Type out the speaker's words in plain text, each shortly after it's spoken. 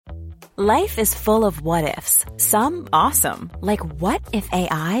Life is full of what-ifs. Some awesome, like what if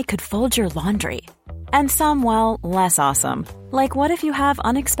AI could fold your laundry? And some, well, less awesome, like what if you have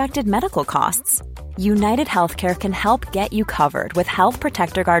unexpected medical costs? United Healthcare can help get you covered with Health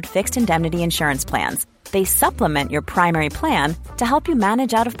Protector Guard fixed indemnity insurance plans. They supplement your primary plan to help you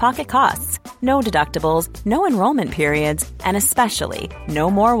manage out-of-pocket costs. No deductibles, no enrollment periods, and especially no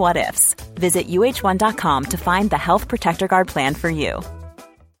more what-ifs. Visit uh1.com to find the Health Protector Guard plan for you.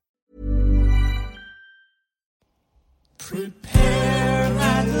 Prepare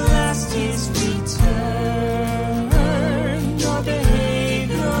at last his return. Your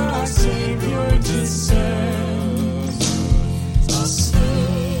behavior our Savior discerns. Thus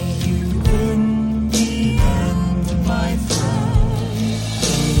say you in the end, my friend.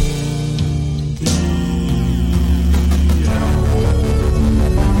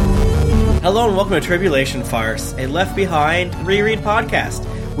 Hello and welcome to Tribulation Farce, a Left Behind reread podcast.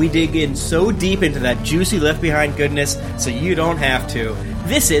 We dig in so deep into that juicy Left Behind goodness so you don't have to.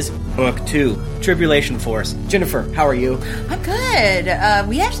 This is Book 2, Tribulation Force. Jennifer, how are you? I'm good.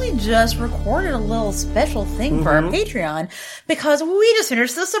 We actually just recorded a little special thing for our Patreon because we just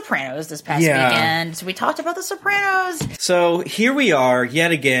finished The Sopranos this past weekend. So we talked about The Sopranos. So here we are,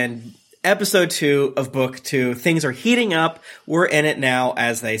 yet again, Episode 2 of Book 2. Things are heating up. We're in it now,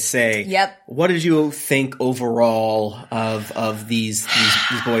 as they say. Yep. What did you think overall of these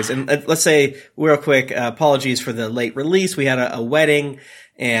boys? And let's say, real quick, apologies for the late release. We had a wedding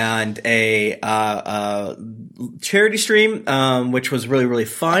and a charity stream, which was really, really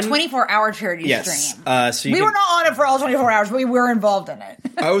fun. A 24-hour charity stream. So you we were not on it for all 24 hours, but we were involved in it.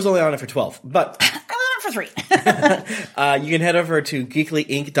 I was only on it for 12, but I was on it for 3. you can head over to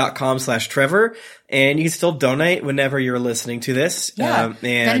geeklyinc.com/Trevor, and you can still donate whenever you're listening to this. Yeah. And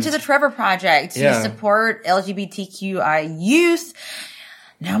Get into the Trevor Project to support LGBTQI youth.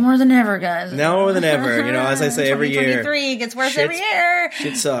 Now more than ever, guys. Now more than ever. You know, as I say every year. 2023 gets worse every year.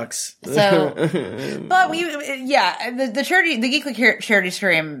 Shit sucks. So, but the charity, the Geekly charity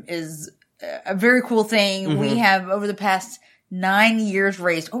stream is a very cool thing. We have, over the past 9 years,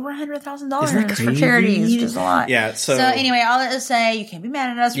 raised over $100,000 for charities, which is a lot. Yeah. So anyway, all that to say, you can't be mad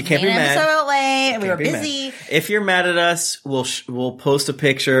at us. You can't be mad. Episode out late. We were busy. Mad. If you're mad at us, we'll post a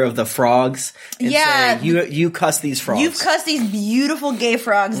picture of the frogs. And say, you cuss these frogs. You've cussed these beautiful gay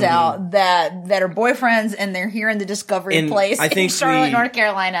frogs out that are boyfriends, and they're here in the Discovery place in Charlotte, North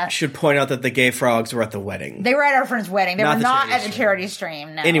Carolina. Should point out that the gay frogs were at the wedding. They were at our friend's wedding. They were not at the charity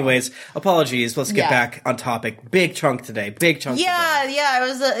stream. No. Anyways, apologies. Let's get back on topic. Big chunk today. Yeah. It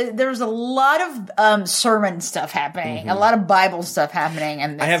was there was a lot of sermon stuff happening, a lot of Bible stuff happening,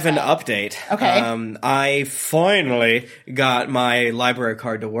 and I have an update. Okay, I finally got my library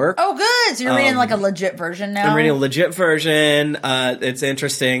card to work. Oh, good! So you're reading like a legit version now. I'm reading a legit version. It's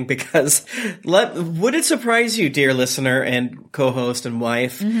interesting because would it surprise you, dear listener and co-host and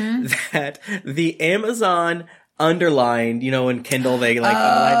wife, that the Amazon underlined, in Kindle they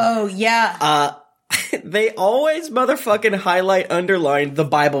underline. Oh yeah. They always motherfucking underline the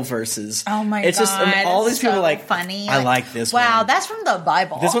Bible verses. Oh my god! It's just all these people are like, funny. I like this one. Wow, that's from the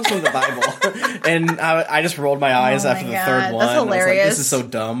Bible. This one's from the Bible, and I just rolled my eyes after the third one. That's hilarious. I was like, this is so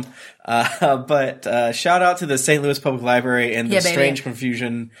dumb. But shout out to the St. Louis Public Library and the strange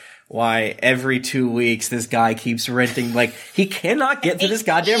confusion. Why every 2 weeks this guy keeps renting, he cannot get to this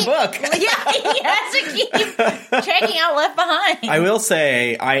goddamn book. Yeah, he has to keep checking out Left Behind. I will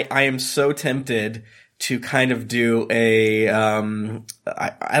say, I am so tempted to kind of do a,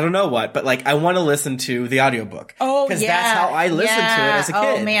 I don't know what, but I want to listen to the audiobook. Oh, because that's how I listened to it as a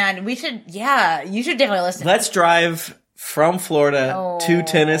kid. Oh man, you should definitely listen. Let's drive from Florida to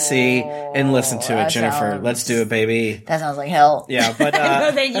Tennessee and listen to it, Jennifer. Let's do it, baby. That sounds like hell. Yeah, but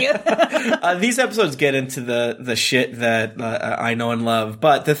no, thank you. These episodes get into the shit that I know and love.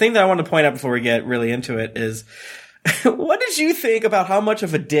 But the thing that I want to point out before we get really into it is, what did you think about how much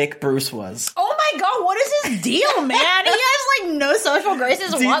of a dick Bruce was? Oh my god, what is his deal, man? He has no social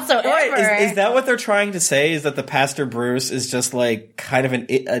graces whatsoever. Right. Is that what they're trying to say? Is that the Pastor Bruce is just kind of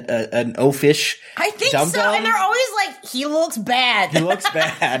an oafish? I think so. And they're always he looks bad. He looks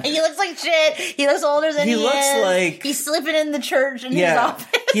bad. He looks like shit. He looks older than he is. Looks like he's sleeping in the church in his office.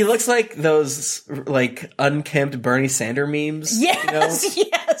 He looks like those unkempt Bernie Sanders memes. Yes,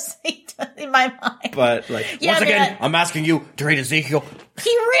 yes, he does in my mind. But once again, I'm asking you to read Ezekiel. He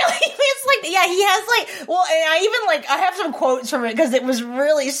really is he has and I even I have some quotes from it because it was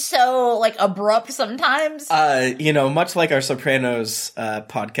really so abrupt sometimes. Much like our Sopranos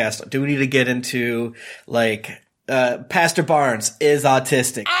podcast, do we need to get into Pastor Barnes is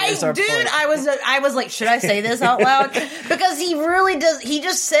autistic. I was like, should I say this out loud? Because he really does. He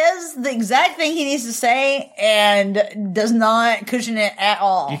just says the exact thing he needs to say and does not cushion it at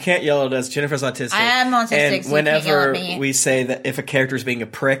all. You can't yell at us. Jennifer's autistic. I am autistic. And so whenever you can't yell at me. we say that if a character is being a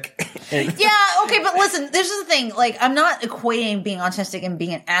prick, yeah, okay, but listen, this is the thing. Like, I'm not equating being autistic and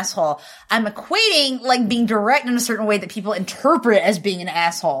being an asshole. I'm equating like being direct in a certain way that people interpret as being an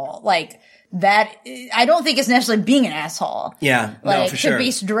asshole. Like. That I don't think it's necessarily being an asshole. Yeah, like, no, for sure. To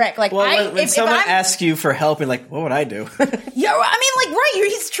be direct, like when someone asks you for help, you're like, "What would I do?" Yeah, I mean, like, right?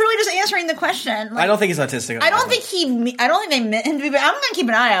 He's truly just answering the question. Like, I don't think he's autistic. I don't think they meant him to be. But I'm going to keep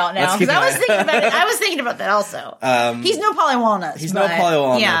an eye out now because I was thinking about it. I was thinking about that also. He's no Polly Walnuts. He's no Polly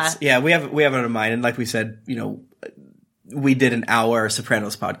Walnuts. Yeah, we have it in mind, and like we said, we did an hour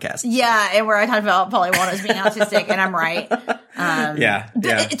Sopranos podcast. Yeah, and where I talked about Polly Walnuts being autistic, and I'm right.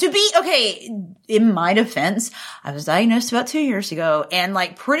 To be okay, in my defense, I was diagnosed about 2 years ago, and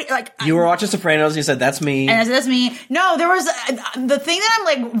you were watching Sopranos. And you said that's me, and I said that's me. No, there was the thing that I'm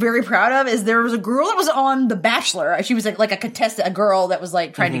like very proud of is there was a girl that was on The Bachelor. She was like a contestant, a girl that was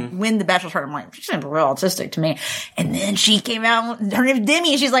like trying to win the Bachelor. I'm like, she's real autistic to me. And then she came out. Her name's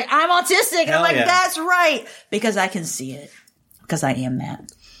Demi, and she's like, I'm autistic, and I'm like, that's right, because I can see it, because I am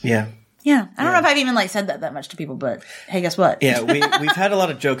that. Yeah. Yeah, I don't know if I've even said that much to people, but hey, guess what? Yeah, we've had a lot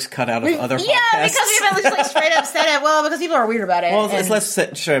of jokes cut out of other podcasts. Yeah, because we haven't just straight up said it. Well, because people are weird about it. Well, it's less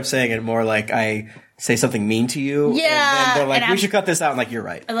straight up saying it, more like I say something mean to you. Yeah, and then they're like, we should cut this out. I'm like, you're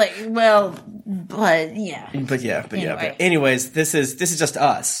right. Like, well, but yeah. But anyways, this is just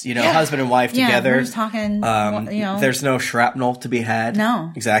us, husband and wife together. We're just talking. There's no shrapnel to be had.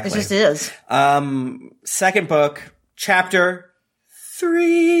 No, exactly. It just is. Second book, chapter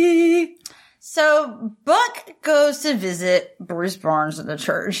 3. So Buck goes to visit Bruce Barnes at the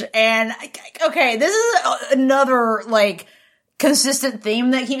church, and okay, this is another consistent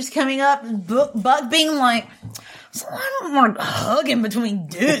theme that keeps coming up. Buck being like, "So I don't want hugging between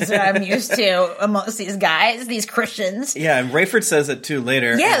dudes that I'm used to amongst these guys, these Christians." Yeah, and Rayford says it too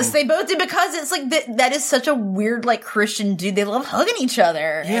later. Yes, they both do, because it's like that is such a weird Christian dude. They love hugging each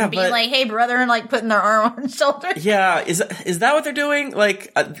other and being like, "Hey, brother," and putting their arm on his shoulder. Yeah, is that what they're doing?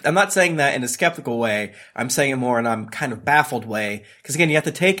 I'm not saying that in a skeptical way. I'm saying it more in a kind of baffled way. Because again, you have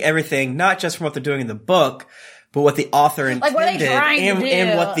to take everything not just from what they're doing in the book, but what the author intended, what are they trying to do?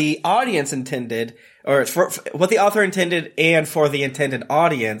 And what the audience intended. Or for what the author intended and for the intended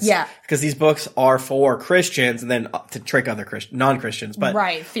audience. Yeah. Because these books are for Christians and then to trick other non-Christians. But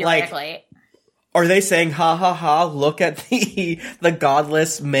right, theoretically. Are they saying, ha ha ha, look at the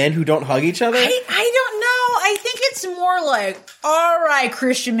godless men who don't hug each other? I don't know. I think it's more like, all right,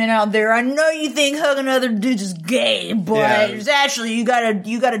 Christian men out there, I know you think hugging other dudes is gay, but it's actually, you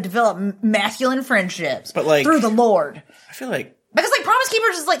gotta develop masculine friendships. But through the Lord. I feel like, because Promise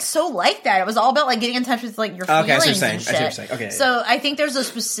Keepers is so like that. It was all about getting in touch with your feelings and shit. I see what you're saying. Okay. So I think there's a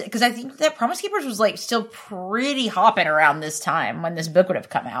specific, because I think that Promise Keepers was still pretty hopping around this time when this book would have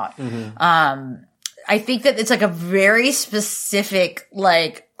come out. Mm-hmm. I think that it's a very specific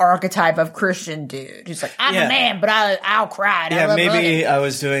archetype of Christian dude who's I'm a man, but I'll cry. And I love maybe I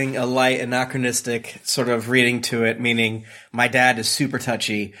was doing a light anachronistic sort of reading to it, meaning my dad is super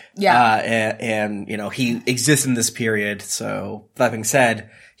touchy. Yeah. And he exists in this period. So that being said,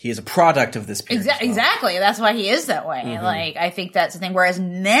 he is a product of this period. Exactly. That's why he is that way. Mm-hmm. I think that's the thing. Whereas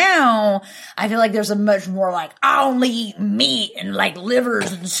now, I feel there's a much more I only eat meat and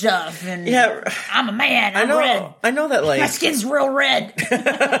livers and stuff. And I'm a man. I'm red. I know that my skin's real red.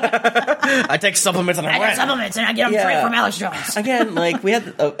 I take supplements and I'm red. I take supplements and I get them straight from Alex Jones. Again, we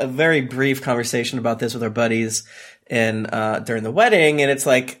had a very brief conversation about this with our buddies during the wedding. And it's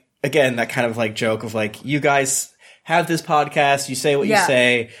again, that kind of joke of you guys have this podcast, you say what you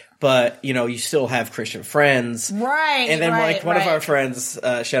say, but you still have Christian friends, right? And then one of our friends,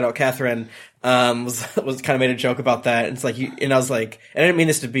 shout out Catherine, was kind of made a joke about that. And it's and I was and I didn't mean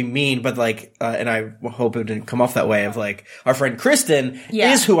this to be mean, but and I hope it didn't come off that way. Of our friend Kristen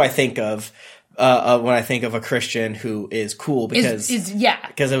is who I think of. When I think of a Christian who is cool, because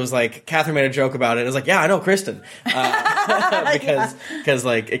because it was Catherine made a joke about it. It was I know Kristen, because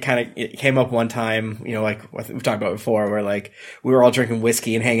it came up one time, we've talked about before, where we were all drinking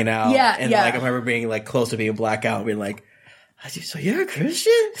whiskey and hanging out, and I remember being close to being blackout, and being so you're a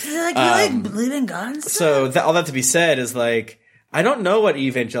Christian? You believe in God and stuff? So all that to be said is I don't know what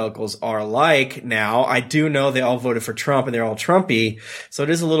evangelicals are like now. I do know they all voted for Trump and they're all Trumpy, so it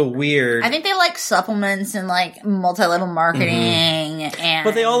is a little weird. I think they like supplements and like multi-level marketing, and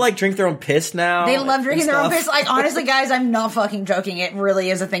but they all like drink their own piss now. they love drinking their own stuff. piss. Like, honestly, guys, I'm not fucking joking. It really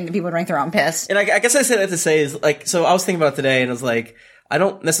is a thing that people drink their own piss. And I guess I said that to say is like, so I was thinking about it today and I was like, I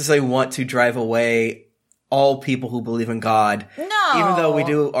don't necessarily want to drive away all people who believe in God. No. Even though we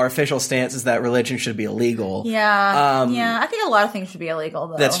do, our official stance is that religion should be illegal. Yeah. I think a lot of things should be illegal,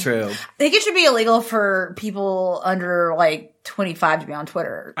 though. That's true. I think it should be illegal for people under, like, 25 to be on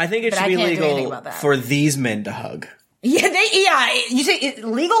Twitter. I think it should be legal for these men to hug. Yeah, you say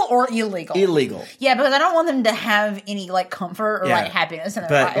legal or illegal? Illegal. Yeah, because I don't want them to have any, like, comfort or, like, happiness in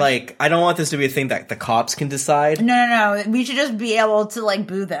their life. But, like, I don't want this to be a thing that the cops can decide. No. We should just be able to, like,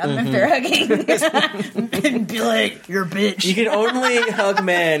 boo them if they're hugging. And be like, you're a bitch. You can only hug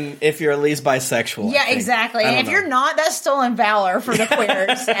men if you're at least bisexual. Yeah, exactly. And if you're not, that's stolen valor for the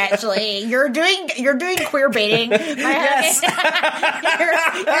queers, actually. You're doing queer baiting. Yes.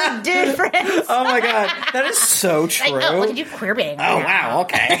 You're dude friends. Oh my god. That is so true. Like, oh, look at you queer baiting. Oh, wow,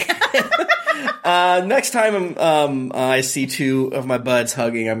 okay. Next time I see two of my buds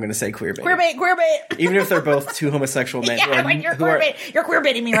hugging, I'm going to say queer bait. Queer bait. Even if they're both two homosexual men. Yeah, like you're queer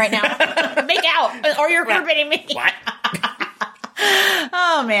baiting me right now. Make out. Or you're queer baiting me. What?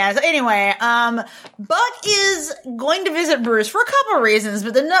 Oh man. So anyway, Buck is going to visit Bruce for a couple of reasons,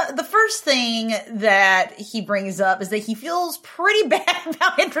 but the first thing that he brings up is that he feels pretty bad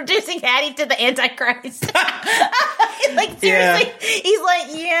about introducing Hattie to the Antichrist. Like, seriously, he's like,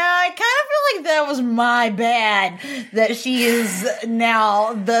 yeah, I kind of feel like that was my bad that she is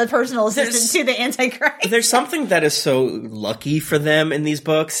now the personal assistant to the Antichrist. There's something that is so lucky for them in these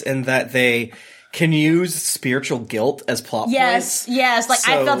books, and that they can use spiritual guilt as plot points. Yes. Like,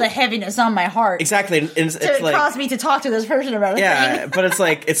 I felt a heaviness on my heart. Exactly. And it's like, cause me to talk to this person about it. Yeah, but it's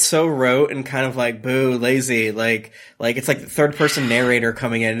like, it's so rote and kind of like, boo, lazy. Like it's like the third person narrator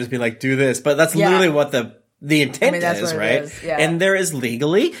coming in and just being like, do this. But that's literally what the intent is, right? Yeah. And there is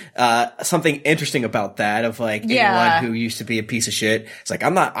legally something interesting about that of like anyone who used to be a piece of shit. It's like,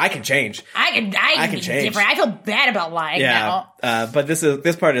 I can change. I can be change. different. I feel bad about lying now. But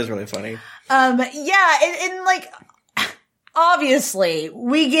this part is really funny. And like, obviously,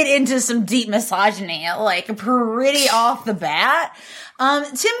 we get into some deep misogyny, like, pretty off the bat.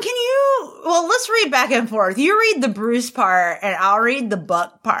 Tim, let's read back and forth. You read the Bruce part, and I'll read the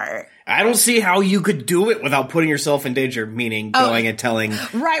Buck part. I don't see how you could do it without putting yourself in danger, meaning going and telling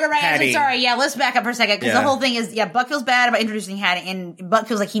Right. Hattie. Sorry, let's back up for a second, because the whole thing is, Buck feels bad about introducing Hattie, and Buck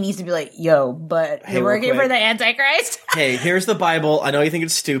feels like he needs to be like, yo, but you're working for the Antichrist? Hey, here's the Bible. I know you think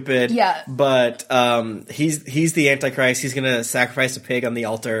it's stupid. Yeah. But he's the Antichrist. He's gonna sacrifice a pig on the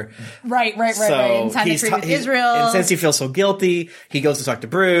altar. Right. And sign the treaty with Israel. And since he feels so guilty, he goes to talk to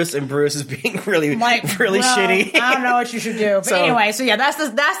Bruce, and Bruce is being really shitty. I don't know what you should do. But anyway, so that's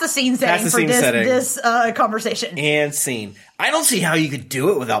the scene setting for this conversation. And scene. I don't see how you could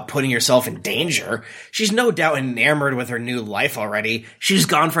do it without putting yourself in danger. She's no doubt enamored with her new life already. She's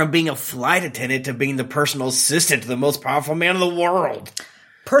gone from being a flight attendant to being the personal assistant to the most powerful man in the world.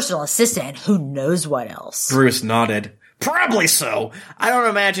 Personal assistant? Who knows what else? Bruce nodded. Probably so. I don't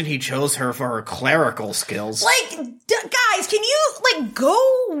imagine he chose her for her clerical skills. Like, guys, can you, like, go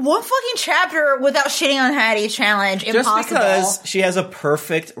one fucking chapter without shitting on Hattie's challenge? Impossible. Just because she has a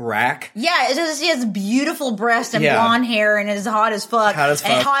perfect rack. Yeah, it's just she has beautiful breasts and blonde hair and is hot as fuck.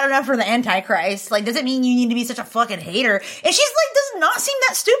 And hot enough for the Antichrist. Like, doesn't mean you need to be such a fucking hater. And she's, like, does not seem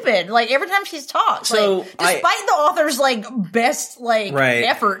that stupid. Like, every time she's talked. So like, despite the author's, like, best, like,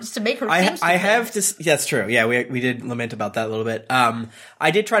 efforts to make her seem stupid. I have to, that's true. Yeah, we did lament about that a little bit.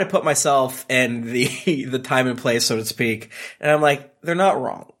 I did try to put myself in the time and place, so to speak, and I'm like, they're not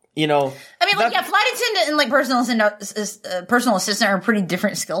wrong. You know, I mean, like, flight attendant and like personal assistant are pretty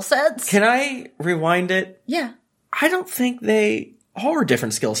different skill sets. Can I rewind it? Yeah, I don't think they are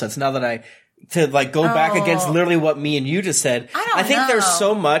different skill sets. Now that to go back against literally what me and you just said, I think there's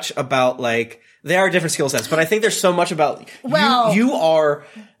so much about like they are different skill sets, but I think there's so much about you are.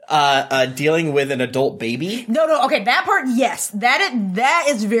 Dealing with an adult baby? No. Okay, that part, yes. That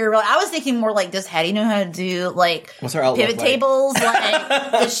is very real. I was thinking more like, does Hattie know how to do, like, what's her outlook pivot tables? Like,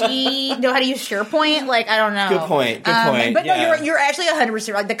 does she know how to use SharePoint? Like, I don't know. Good point. But no, you're actually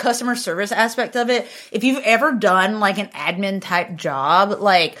 100% like the customer service aspect of it. If you've ever done, like, an admin type job,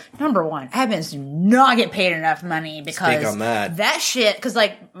 like, number one, admins do not get paid enough money because speak on that shit, because,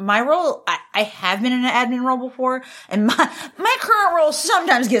 like, my role, I have been in an admin role before, and my current role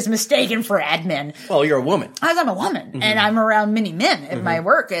sometimes gets is mistaken for admin. Well, you're a woman. I'm a woman, and I'm around many men at my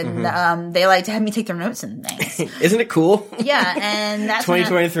work, and they like to have me take their notes and things. Isn't it cool? Yeah, and that's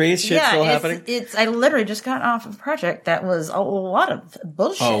 2023 shit's still happening. I literally just got off of a project that was a lot of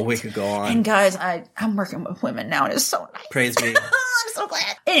bullshit. Oh, we could go on. And guys, I'm working with women now, and it's so nice. Praise me. I'm so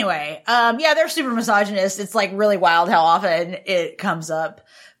glad. Anyway, yeah, they're super misogynist. It's like really wild how often it comes up.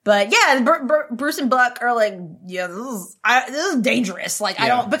 But yeah, Bruce and Buck are like, yeah, this is dangerous. Like,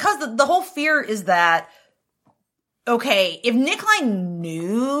 because the whole fear is that, okay, if Nikolai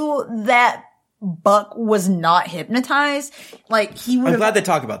knew that Buck was not hypnotized, like I'm glad they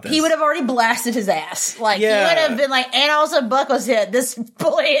talk about this. He would have already blasted his ass. Like, he would have been like, and also Buck was hit. This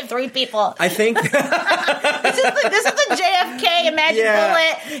bullet hit 3 people. I think this is the JFK magic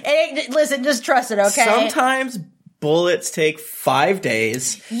bullet. And listen, just trust it, okay? Sometimes bullets take 5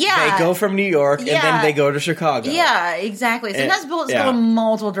 days. Yeah. They go from New York and then they go to Chicago. Yeah, exactly. Sometimes bullets go in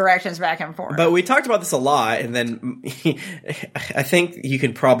multiple directions back and forth. But we talked about this a lot, and then I think you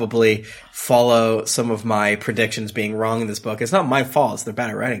can probably follow some of my predictions being wrong in this book. It's not my fault. It's their bad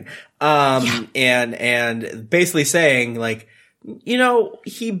at writing. And basically saying, like, you know,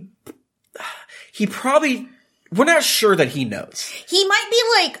 he probably... We're not sure that he knows. He might be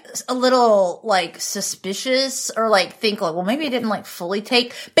like a little like suspicious or like think like, well, maybe he didn't like fully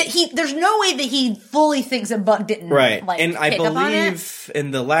take, but there's no way that he fully thinks that Buck didn't right. Like, and I believe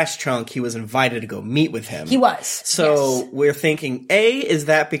in the last chunk he was invited to go meet with him. He was. So we're thinking, A, is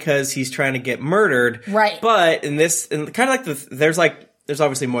that because he's trying to get murdered? Right. But in this, and kind of like there's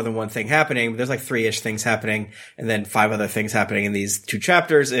obviously more than one thing happening, but there's like 3-ish things happening and then 5 other things happening in these 2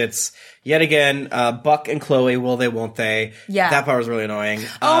 chapters. It's yet again, Buck and Chloe, will they, won't they? Yeah. That part was really annoying.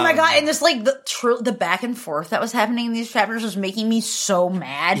 Oh my God. And this like the back and forth that was happening in these chapters was making me so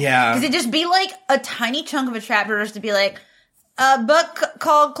mad. Yeah. Because it'd just be like a tiny chunk of a chapter just to be like, Buck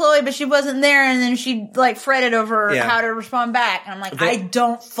called Chloe, but she wasn't there, and then she like fretted over how to respond back. And I'm like, I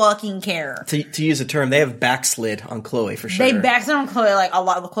don't fucking care. To use a term, they have backslid on Chloe for sure. They backslid on Chloe like a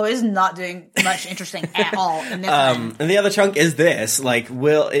lot. Chloe is not doing much interesting at all in this one. And the other chunk is this, like,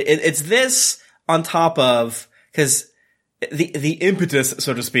 it's this on top of, because the impetus,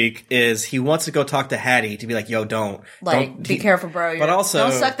 so to speak, is he wants to go talk to Hattie to be like, yo, don't be careful, bro. But also,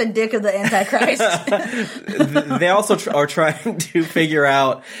 don't suck the dick of the Antichrist. They also are trying to figure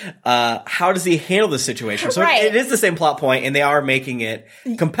out how does he handle this situation. So it is the same plot point, and they are making it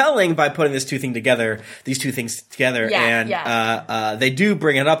compelling by putting these two things together. And they do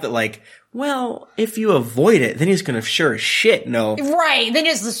bring it up that like, well, if you avoid it, then he's going to sure as shit know. Right. Then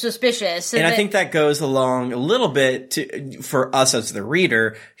it's suspicious. And I think that goes along a little bit for us as the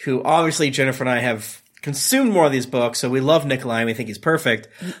reader, who obviously Jennifer and I have consumed more of these books, so we love Nikolai and we think he's perfect.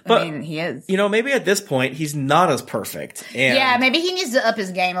 But, I mean, he is. You know, maybe at this point, he's not as perfect. And yeah, maybe he needs to up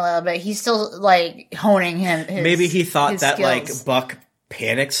his game a little bit. He's still, like, honing maybe he thought that, skills. like, Buck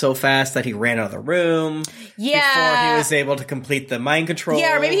panicked so fast that he ran out of the room before he was able to complete the mind control.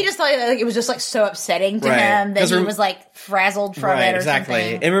 Yeah, or maybe he just thought like, it was just like so upsetting to him that he was like frazzled from it or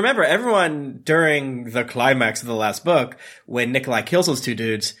something. And remember, everyone during the climax of the last book, when Nikolai kills those 2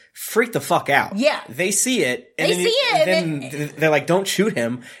 dudes, freaked the fuck out. Yeah. They see it. And then they're like, don't shoot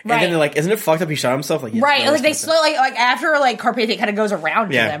him. And then they're like, isn't it fucked up he shot himself? Like, yeah, right. Like they slow, like after like Carpathia kind of goes around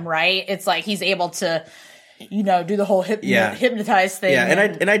to them, right? It's like he's able to, you know, do the whole hypnotize thing.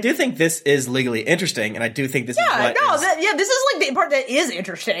 Yeah, and I do think this is legally interesting, and I do think this is what this is like the part that is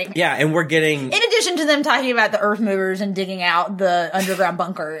interesting. Yeah, and we're getting... In addition to them talking about the Earth Movers and digging out the underground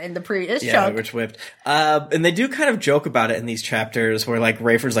bunker in the previous chunk. Which whipped. And they do kind of joke about it in these chapters, where like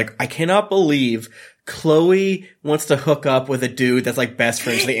Rafer's like, I cannot believe Chloe wants to hook up with a dude that's like best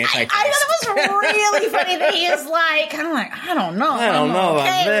friends with the Antichrist. I thought it was really funny that he is like, kind of like, I don't know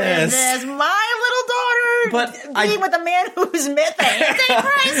about this. My little daughter being with a man who's met the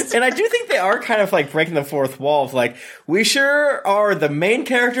Antichrist. And I do think they are kind of like breaking the fourth wall of like, we sure are the main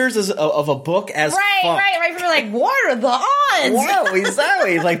characters of a book as fuck. Right. We're like, what are the odds? Wow,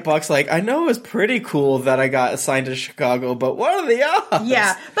 exactly. Like Buck's like, I know it's pretty cool that I got assigned to Chicago, but what are the odds?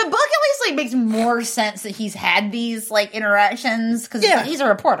 Yeah, but Buck at least like makes more sense that he's had these like interactions because he's a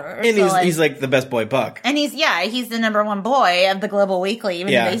reporter and so, he's like the best boy Buck, and he's the number 1 boy of the Global Weekly.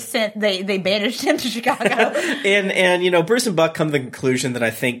 Even though they banished him to Chicago. and you know, Bruce and Buck come to the conclusion that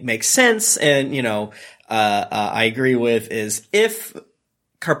I think makes sense, and you know, I agree with is if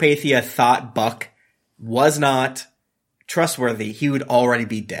Carpathia thought Buck was not trustworthy, he would already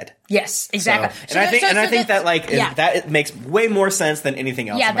be dead. Yes, exactly. So, I think that like that it makes way more sense than anything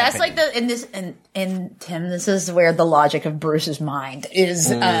else. Yeah, that's like and Tim, this is where the logic of Bruce's mind is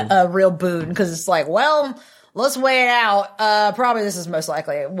a real boon because it's like, well, let's weigh it out. Probably this is most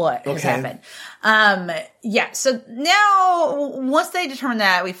likely what has happened. Yeah, so now, once they determine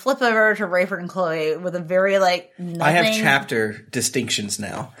that, we flip over to Rayford and Chloe with a very, nothing. I have chapter distinctions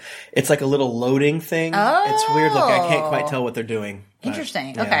now. It's like a little loading thing. Oh. It's weird looking. I can't quite tell what they're doing.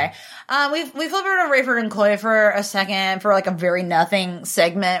 Interesting. Yeah. Okay. We flip over to Rayford and Chloe for a second for, a very nothing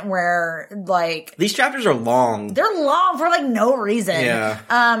segment where, these chapters are long. They're long for, no reason. Yeah.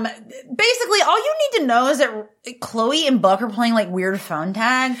 Basically, all you need to know is that Chloe and Buck are playing, weird phone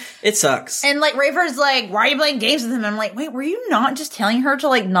tag. It sucks. And, Rayford's like, why are you playing games with him? And I'm like, wait, were you not just telling her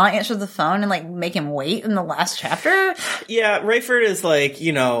to, not answer the phone and, make him wait in the last chapter? Yeah, Rayford is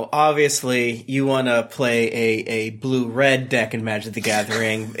obviously you want to play a blue-red deck in Magic the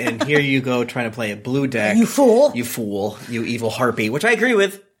Gathering, and here you go trying to play a blue deck. You fool. You fool. You evil harpy, which I agree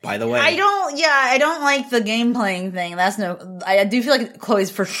with, by the way. I don't like the game playing thing. I do feel like Chloe's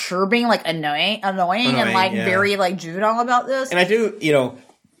for sure being, annoying and, very, juvenile about this. And I do,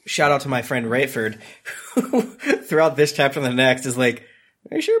 shout out to my friend Rayford, who throughout this chapter and the next is like,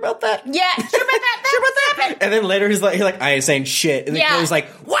 are you sure about that? Yeah, sure about that? Sure about that? And then later he's like, I ain't saying shit. And then Chloe's like,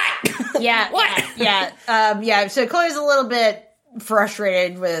 what? Yeah. What? Yeah. So Chloe's a little bit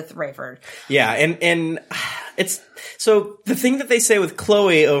frustrated with Rayford. Yeah, and it's so the thing that they say with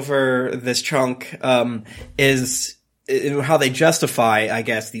Chloe over this chunk is how they justify, I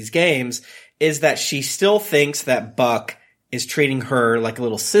guess, these games is that she still thinks that Buck is treating her like a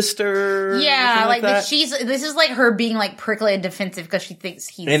little sister. Yeah, that. This is her being prickly and defensive because she thinks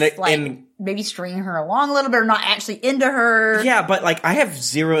he's maybe stringing her along a little bit or not actually into her. Yeah, but I have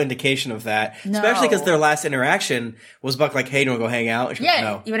zero indication of that. No. Especially because their last interaction was Buck hey, do you want to go hang out? And she goes,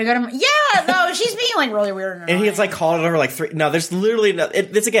 no. You want to go to no, she's being really weird. And he's called her three. No, there's literally no.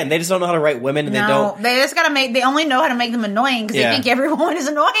 It's again, they just don't know how to write women and they just gotta they only know how to make them annoying because they think every woman is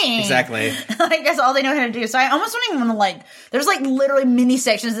annoying. Exactly. That's all they know how to do. So I almost don't even want to there's literally mini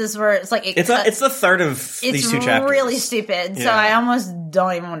sections of this where it's it's the third of these two chapters. It's really stupid. Yeah. So I almost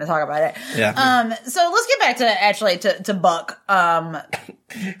don't even want to talk about it. Yeah. So let's get back to Buck.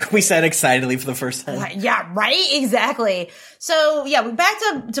 We said excitedly for the first time. Yeah, right? Exactly. So yeah, we're back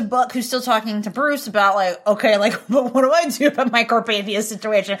to Buck, who's still talking to Bruce about what do I do about my Carpathia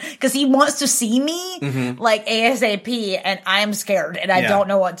situation? Because he wants to see me ASAP, and I'm scared and I don't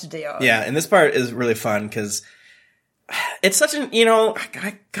know what to do. Yeah, and this part is really fun because it's such an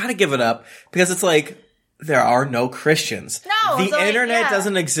I gotta give it up because it's there are no Christians. No. The internet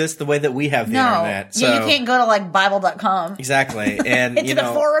doesn't exist the way that we have the internet. So. Yeah, you can't go to Bible.com. Exactly. And into the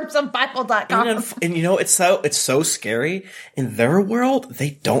forums of Bible.com. And it's so scary. In their world,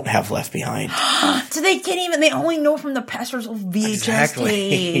 they don't have Left Behind. So they can't even, they only know from the pastor's VHS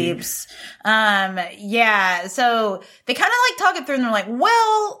tapes. Yeah. So they kind of talk it through and they're like,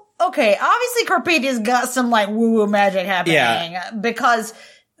 well, okay, obviously Carpathia's got some woo-woo magic happening because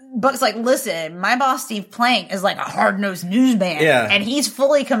Buck's listen, my boss Steve Plank is a hard-nosed newsman. Yeah. And he's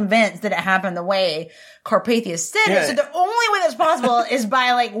fully convinced that it happened the way Carpathia said it. So the only way that's possible is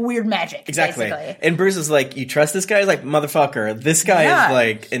by weird magic. Exactly. Basically. And Bruce is you trust this guy? He's motherfucker, this guy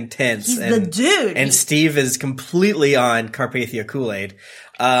is intense. He's the dude. And Steve is completely on Carpathia Kool-Aid.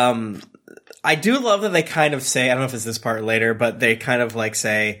 I do love that they kind of say, I don't know if it's this part later, but they kind of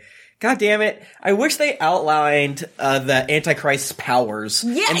say, God damn it. I wish they outlined the Antichrist's powers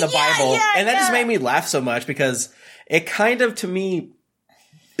in the Bible. And that just made me laugh so much because it kind of, to me,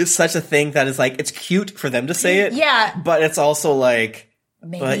 is such a thing that is it's cute for them to say it. Yeah. But it's also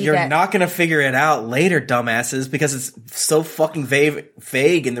but you're not going to figure it out later, dumbasses, because it's so fucking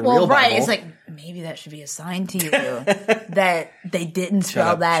vague in the real Bible. It's maybe that should be a sign to you that they didn't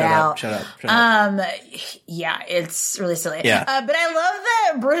spell that out. Shut up. Yeah, it's really silly. Yeah. But I love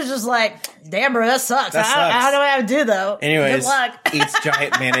that Bruce is damn, bro, that sucks. I don't know what I would do, though. Anyways, good luck. Eats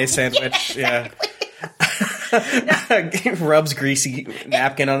giant mayonnaise sandwich. Yeah. Rubs greasy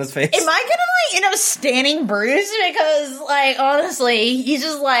napkin on his face. Am I gonna end up standing Bruce? Because honestly, he's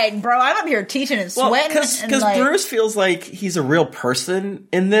just bro, I'm up here teaching and sweating. Because Bruce feels like he's a real person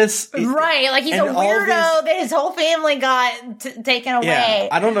in this. Right, he's a weirdo that his whole family got taken away. Yeah,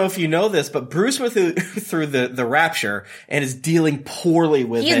 I don't know if you know this, but Bruce went through the rapture and is dealing poorly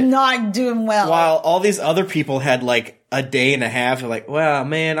with it. He's not doing well. While all these other people had a day and a half. They're well,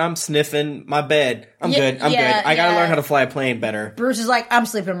 man, I'm sniffing my bed. I'm good. I'm good. I gotta learn how to fly a plane better. Bruce is I'm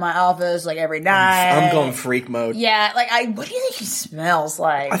sleeping in my office every night. I'm going freak mode. Yeah, what do you think he smells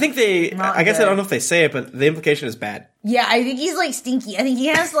like? I think I guess I don't know if they say it, but the implication is bad. Yeah, I think he's stinky. I think he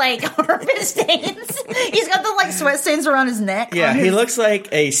has armpit stains. He's got the sweat stains around his neck. Yeah, he looks like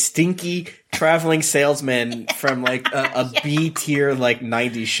a stinky traveling salesman from a B tier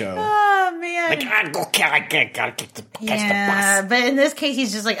 90s show. Oh man. Like, gotta catch the bus. But in this case,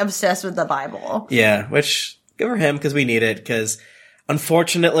 he's just like obsessed with the Bible. Yeah, which good for him because we need it. Because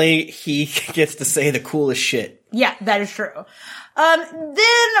unfortunately, he gets to say the coolest shit. Yeah, that is true.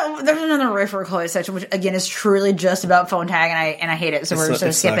 Then there's another Riff or Chloe section, which again is truly just about phone tag, and I hate it, so we're just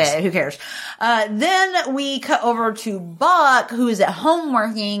gonna skip it. Who cares? Then we cut over to Buck, who is at home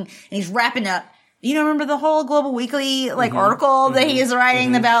working, and he's wrapping up. You know, remember the whole Global Weekly article that he is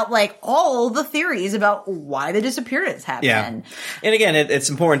writing about all the theories about why the disappearance happened. Yeah, and again, it's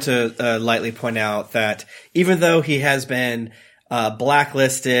important to lightly point out that even though he has been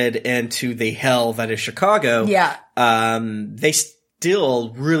blacklisted into the hell that is Chicago, they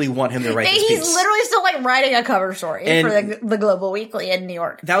still really want him to write this piece. He's literally still writing a cover story for the Global Weekly in New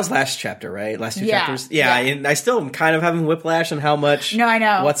York. That was last chapter, right? Last two chapters? Yeah, and I still am kind of having whiplash on how much I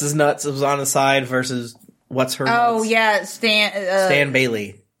know. What's His Nuts was on the side versus What's Her Nuts. Oh, yeah, Stan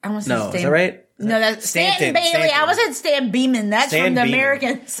Bailey. I want to say Stan. Is that right? No, that's Stanton Bailey. Stanton. I almost said Stan Beeman. That's Stan from the Beeman.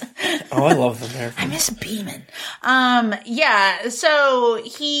 Americans. Oh, I love the Americans. I miss Beeman. Yeah, so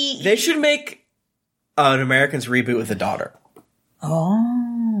They should make an Americans reboot with a daughter.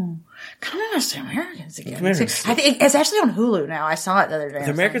 Oh. Come on, it's the Americans again. I think it's actually on Hulu now. I saw it the other day. The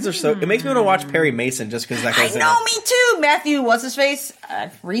Americans are so... It makes me want to watch Perry Mason just because that guy's I know, me too. Matthew, what's his face?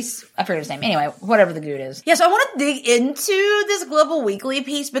 Reese? I forget his name. Anyway, whatever the dude is. Yeah, so I want to dig into this Global Weekly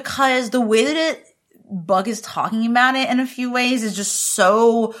piece because the way that Buck is talking about it in a few ways is just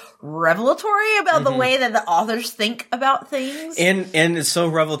so revelatory about the way that the authors think about things. And it's so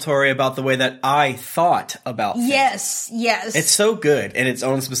revelatory about the way that I thought about things. Yes. It's so good in its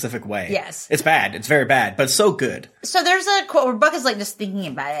own specific way. Yes. It's bad. It's very bad, but it's so good. So there's a quote where Buck is just thinking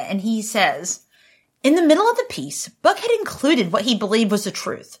about it, and he says, in the middle of the piece, Buck had included what he believed was the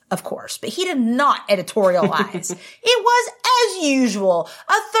truth, of course, but he did not editorialize. It was, as usual,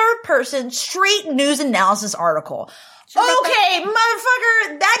 a third-person, straight news analysis article. Okay,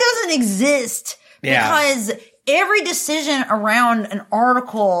 motherfucker, that doesn't exist. Yeah. Because every decision around an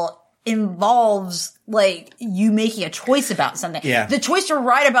article involves you making a choice about something. Yeah. The choice to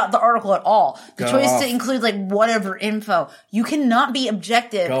write about the article at all. The choice to include whatever info. You cannot be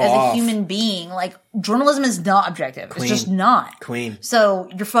objective as a human being. Journalism is not objective. Queen. It's just not. Queen. So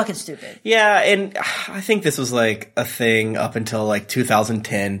you're fucking stupid. Yeah, and I think this was a thing up until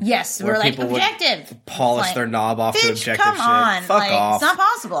 2010. Yes, where we're people objective. Would polish their knob off to objective come shit. on. Fuck off. It's not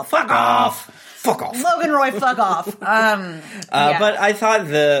possible. Fuck off. Fuck off. Logan Roy, fuck off. But I thought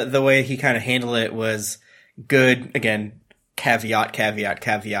the way he kind of handled it was good. Again, caveat,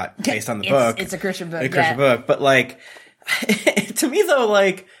 based on the book. It's a Christian book. A Christian book. But to me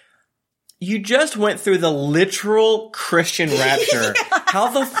though, you just went through the literal Christian rapture. How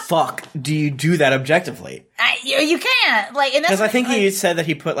the fuck do you do that objectively? You can't. Because I think he said that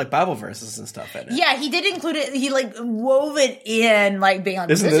he put Bible verses and stuff in it. Yeah, he did include it. He wove it in, being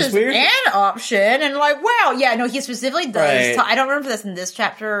Isn't this is weird? an option, and wow, yeah, no, he specifically does. Right. I don't remember this in this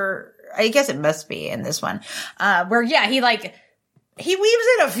chapter. I guess it must be in this one, where he weaves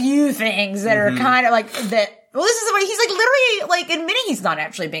in a few things that are kind of that. Well, this is the way he's literally admitting he's not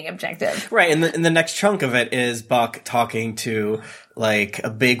actually being objective. Right, and the next chunk of it is Buck talking to a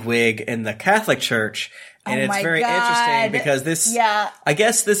bigwig in the Catholic Church, and it's very interesting because this. Yeah. I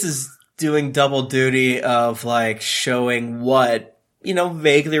guess this is doing double duty of showing what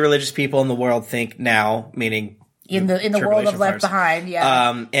vaguely religious people in the world think now, meaning. In the world of Left Behind,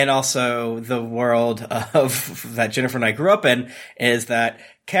 yeah. And also the world of that Jennifer and I grew up in is that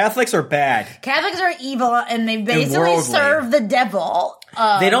Catholics are bad. Catholics are evil, and they basically serve the devil.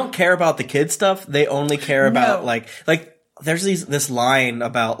 They don't care about the kid stuff. They only care about there's this line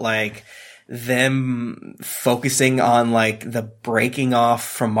about them focusing on the breaking off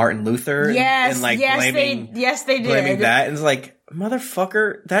from Martin Luther. Yes, and blaming, they did. Blaming that, and it's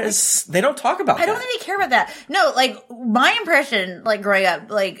motherfucker, that is, they don't talk about that. I don't think they care about that. No, my impression, growing up,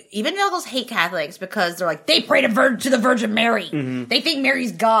 evangelicals hate Catholics because they're they pray to the Virgin Mary. Mm-hmm. They think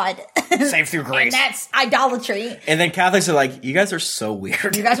Mary's God. Saved through grace. And that's idolatry. And then Catholics are you guys are so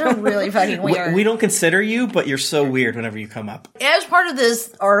weird. You guys are really fucking weird. We don't consider you, but you're so weird whenever you come up. As part of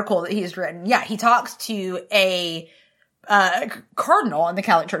this article that he's written, he talks to a cardinal in the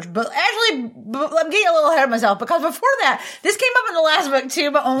Catholic Church. But actually, I'm getting a little ahead of myself because before that, this came up in the last book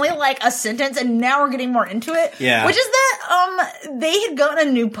too, but only a sentence, and now we're getting more into it. Yeah. Which is that they had gotten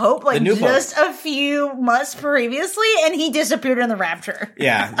a new pope just a few months previously, and he disappeared in the rapture.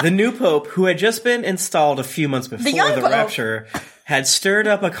 Yeah. The new pope, who had just been installed a few months before the rapture, had stirred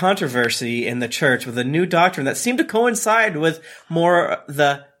up a controversy in the church with a new doctrine that seemed to coincide with more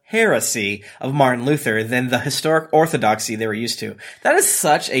the heresy of Martin Luther than the historic orthodoxy they were used to. That is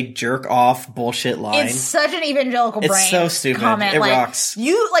such a jerk-off bullshit line. It's such an evangelical brain. It's so stupid. Comment. It like, rocks.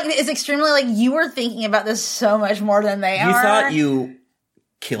 It's extremely like you were thinking about this so much more than they are. You thought you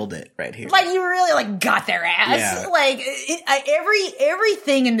killed it right here. Like, you really, like, got their ass. Yeah. Like,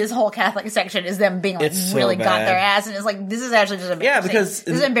 everything in this whole Catholic section is them being, like, It's really so got bad. their ass, and it's like, this is actually just embarrassing. Yeah, because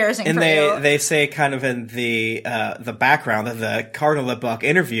this is embarrassing and for you. they say kind of in the background that the cardinal that Buck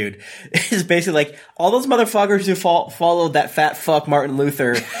interviewed is basically like, all those motherfuckers who followed that fat fuck Martin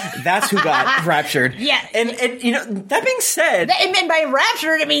Luther, that's who got raptured. Yeah. And you know, that being said, And by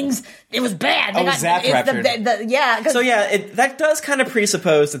raptured, it means it was bad. They zap it's raptured. That does kind of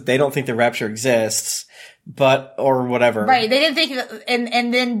presuppose that they don't think the rapture exists, or whatever. Right, they didn't think that,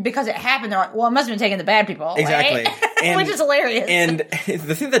 and then because it happened, they're like, well, it must have been taking the bad people. Exactly. Right? And, which is hilarious. And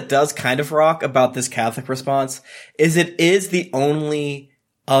the thing that does kind of rock about this Catholic response is it is the only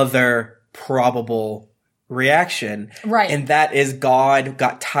other probable reaction. Right. And that is God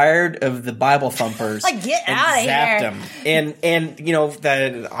got tired of the Bible thumpers. Like, get and outta zapped here. them. And you know,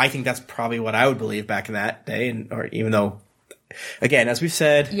 that I think that's probably what I would believe back in that day, or even though, again, as we've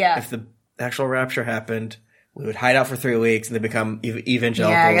said, if the actual rapture happened, we would hide out for 3 weeks and then become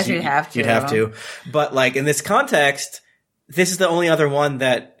evangelicals. Yeah, I guess you'd have to. You'd have to. But like in this context, this is the only other one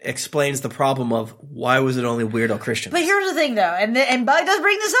that explains the problem of why was it only weirdo Christians. But here's the thing, though, and Bug does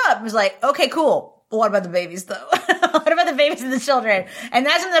bring this up. It was like, okay, cool. What about the babies, though? What about the babies and the children? And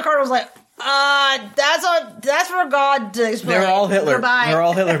that's when the cardinal was like, that's for God to explain. They're all Hitler. Goodbye. They're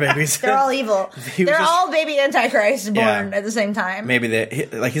all Hitler babies. They're all evil. They're all baby antichrists born at the same time. Maybe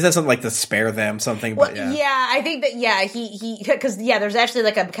he said something like to spare them something. But I think that he because there's actually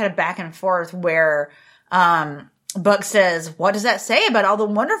like a kind of back and forth where Buck says, "What does that say about all the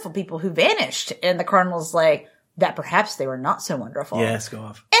wonderful people who vanished?" And the cardinal's like, "That perhaps they were not so wonderful." Yes, go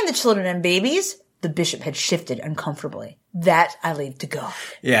off. And the children and babies. The bishop had shifted uncomfortably. That I leave to God.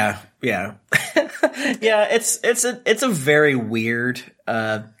 Yeah. Yeah, it's a very weird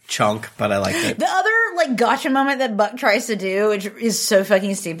chunk, but I like it. The other like gotcha moment that Buck tries to do, which is so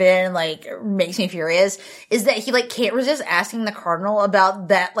fucking stupid and like makes me furious, is that he like can't resist asking the cardinal about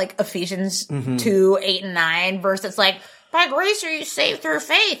that like Ephesians 2:8-9 verse that's like, by grace are you saved through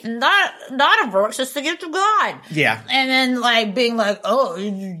faith, and not of works, it's the gift of God. Yeah. And then, like, being like, oh,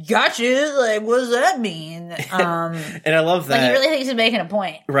 gotcha, like, what does that mean? And I love that. Like, he really thinks he's making a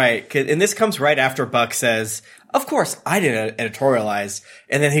point. Right. And this comes right after Buck says, of course, I didn't editorialize.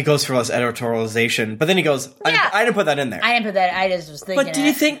 And then he goes for this editorialization. But then he goes, I didn't put that in there. I didn't put that, I just was thinking But do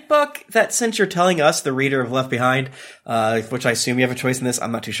you think, Buck, that since you're telling us, the reader of Left Behind, which I assume you have a choice in this,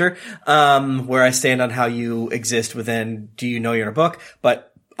 I'm not too sure, where I stand on how you exist within Do You Know You're in a Book?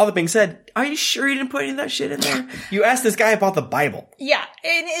 But all that being said, are you sure you didn't put any of that shit in there? You asked this guy about the Bible. Yeah,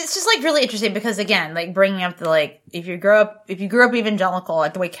 and it's just like really interesting because again, like bringing up the like if you grew up evangelical,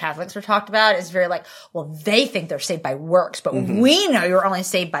 like the way Catholics are talked about is very like, well, they think they're saved by works, but we know you're only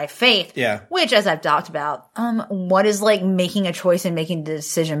saved by faith. Yeah. Which, as I've talked about, what is like making a choice and making a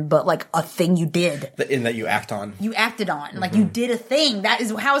decision, but like a thing you did, In that you act on. you acted on, like you did a thing.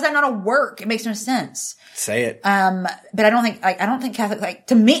 How is that not a work? It makes no sense. Say it. But I don't think Catholics, like,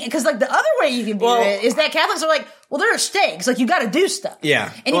 to me, because like the other way you can view it is that Catholics are like, well, there are stakes, like you got to do stuff.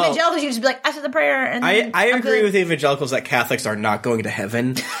 Yeah. And evangelicals, you just be like, I said the prayer, and I agree with evangelicals that Catholics are not going to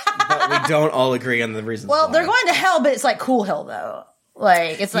heaven, but we don't all agree on the reasons. Well, why. they're going to hell, but it's like cool hell though.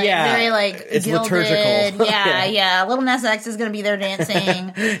 Like it's like very like it's gilded. liturgical. Yeah. Little Nas X is going to be there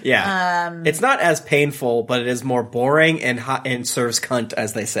dancing. Yeah, it's not as painful, but it is more boring and hot and serves cunt,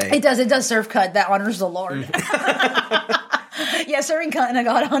 as they say. It does serve cut that honors the Lord. Yeah, serving cunt in a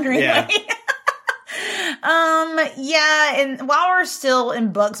God honoring way. And while we're still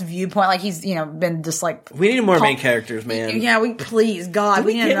in Buck's viewpoint, like he's, been just like we need more main characters, man. Yeah, we need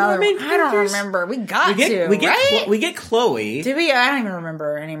another one. I don't remember. We get Chloe. Do we? I don't even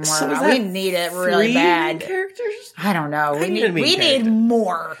remember anymore. So we need it really bad. Main characters? I don't know. We need need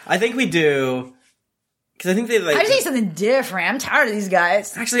more. I think we do. Because I think they like. I just need something different. I'm tired of these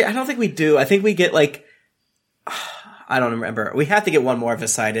guys. Actually, I don't think we do. I think we get like. I don't remember. We have to get one more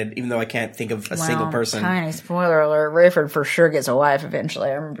decided, even though I can't think of a single person. Tiny spoiler alert: Rayford for sure gets a wife eventually.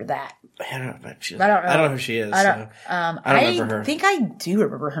 I remember that. I don't know. I don't know who she is. I don't remember her. I think I do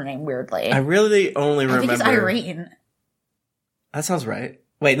remember her name weirdly. I really only remember. I think it's Irene. That sounds right.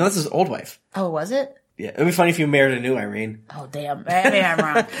 Wait, no, this is old wife. Oh, was it? Yeah, it'd be funny if you married a new Irene. Oh, damn. Maybe I'm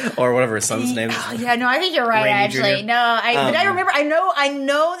wrong. Or whatever his son's name is. Oh, yeah, no, I think you're right, Rainey actually. Jr. No, but I remember, I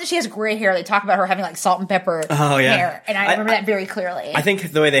know that she has gray hair. They talk about her having like salt and pepper hair. And I remember that very clearly. I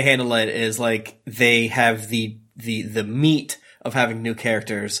think the way they handle it is like they have the meat of having new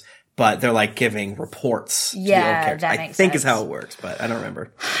characters, but they're like giving reports to the old Yeah, characters. that I makes think is sense. how it works, but I don't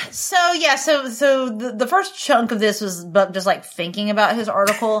remember. So the first chunk of this was Buck just like thinking about his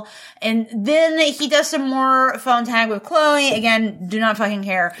article, and then he does some more phone tag with Chloe. Again, do not fucking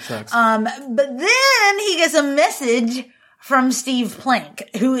care. Sucks. But then he gets a message from Steve Plank,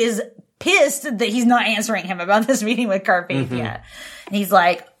 who is pissed that he's not answering him about this meeting with Carpathia. And he's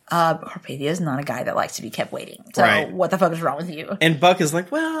like, Carpathia is not a guy that likes to be kept waiting. So Right. what the fuck is wrong with you? And Buck is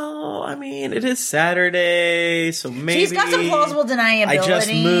like, well, I mean, it is Saturday, so maybe. She's got some plausible deniability. I just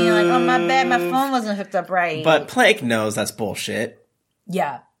Like, oh, my bad, my moved. phone wasn't hooked up right. But Plank knows that's bullshit.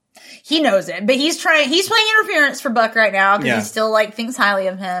 Yeah. He knows it, but he's playing interference for Buck right now because Yeah. he still like thinks highly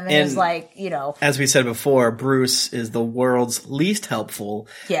of him and is like, As we said before, Bruce is the world's least helpful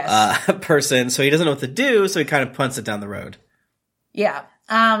Yes. person, so he doesn't know what to do, so he kind of punts it down the road. yeah.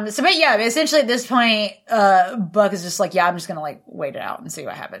 Essentially at this point, Buck is just like, yeah, I'm just gonna like wait it out and see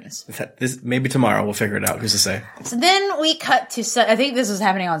what happens. Maybe tomorrow we'll figure it out. Who's to say? So then we cut to, I think this was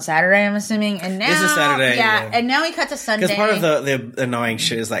happening on Saturday, I'm assuming, and now This is Saturday, yeah. and now we cut to Sunday. Because part of the annoying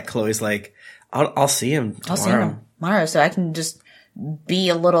shit is that Chloe's like, I'll see him tomorrow. I'll see him tomorrow, so I can just be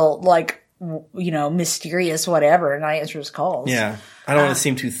a little like, mysterious, whatever, and I answer his calls. Yeah. I don't want to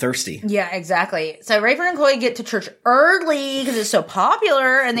seem too thirsty. Yeah, exactly. So Rayford and Chloe get to church early because it's so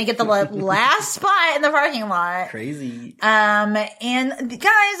popular, and they get the last spot in the parking lot. Crazy. And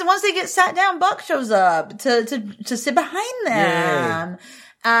guys, once they get sat down, Buck shows up to sit behind them.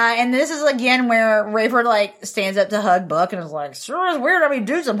 And this is again where Rayford like stands up to hug Buck and is like, "Sure is weird how many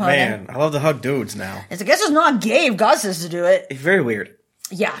dudes I'm hugging." Man, I love to hug dudes now. I guess it's not gay if God says to do it. It's very weird.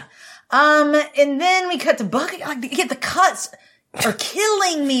 Yeah. And then we cut to Buck. Like, get the cuts are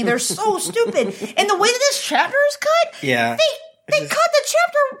killing me. They're so stupid. And the way that this chapter is cut, Yeah. they cut the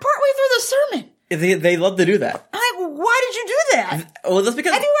chapter partway through the sermon. They love to do that. I'm like, why did you do that? Well, that's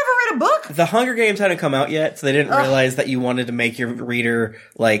because Have you ever read a book? the Hunger Games hadn't come out yet, so they didn't realize that you wanted to make your reader,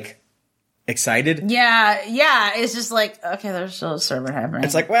 like, excited. Yeah. It's just like, okay, there's still a sermon happening.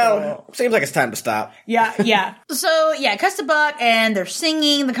 It's like, well, seems like it's time to stop. Yeah. So, it cuts to Buck, and they're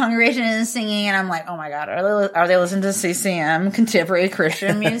singing. The congregation is singing, and I'm like, oh my God, are they listening to CCM, contemporary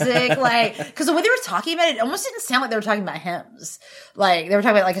Christian music? Like, because the way they were talking about it almost didn't sound like they were talking about hymns. Like, they were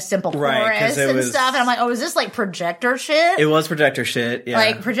talking about like a simple Right, 'cause chorus it and was- stuff. And I'm like, oh, is this like projector shit? It was projector shit, yeah.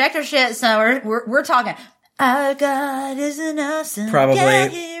 Like projector shit. So we're talking. Our God is an awesome Probably. God,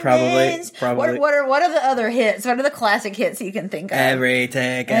 He reigns. Probably. What are the other hits? What are the classic hits you can think of? Every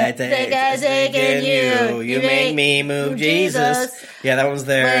take I take is thinking you make me move, Jesus. Yeah, that one's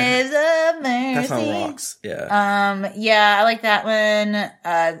there. Waves of mercy. That song rocks. Yeah. Yeah, I like that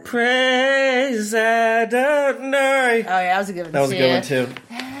one. Praise Adonai. Oh yeah, that was a good one. That was a good one too.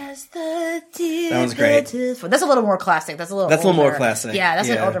 As the deer That one's great. That's a little more classic. That's a little more older. classic. Yeah, that's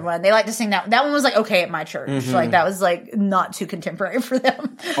an Yeah. older one. They like to sing that. That one was like okay at my church. Mm-hmm. Like that was like not too contemporary for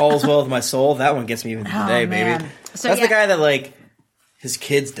them. All's well with my soul. That one gets me even today, man. baby. So, That's yeah. the guy that like his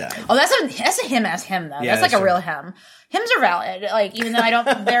kids died. Oh, that's a hymn as hymn though. Yeah, that's like that's a real true. hymn. Hymns are valid. Like even though I don't,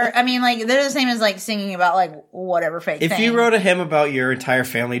 they're the same as like singing about like whatever fake If thing. you wrote a hymn about your entire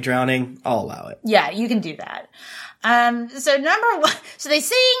family drowning, I'll allow it. Yeah, you can do that. So number one, so they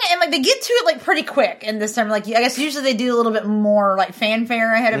sing and like they get to it like pretty quick. And this time, like I guess usually they do a little bit more like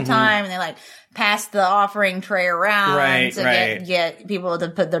fanfare ahead of time, and they like pass the offering tray around Right, to right. get people to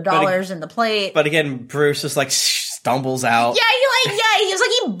put their dollars in the plate. But again, Bruce just like stumbles out. He was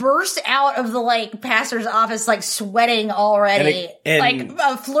like he burst out of the like pastor's office like sweating already, And like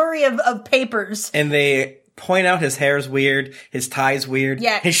a flurry of papers. And they point out his hair's weird, his tie's weird,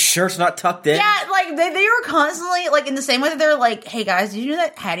 Yeah. his shirt's not tucked in. Yeah, like they were constantly like in the same way that they're like, "Hey guys, did you know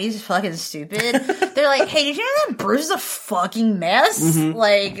that Hattie's fucking stupid?" They're like, "Hey, did you know that Bruce is a fucking mess?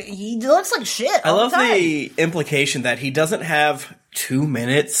 Like he looks like shit." Mm-hmm. I all love the time." the implication that he doesn't have 2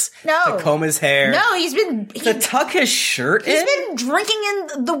 minutes No. to comb his hair, No, he's to tuck his shirt in. been drinking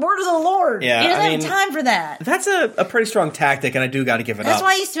in the word of the Lord. Yeah, he doesn't I mean, have time for that. That's a pretty strong tactic, and I do got to give it That's up.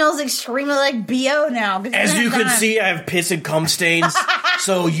 why he smells extremely like BO now. 'cause he As doesn't you have can time. see, I have piss and cum stains,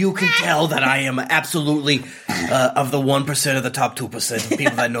 so you can tell that I am absolutely of the 1% of the top 2% of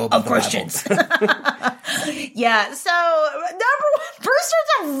people that know about Of the Christians. Bible. Yeah, so number one, Bruce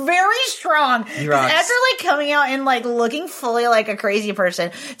starts out very strong. He rocks. After like coming out and like looking fully like a crazy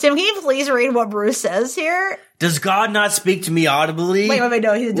person. Tim, can you please read what Bruce says here? Does God not speak to me audibly? Wait,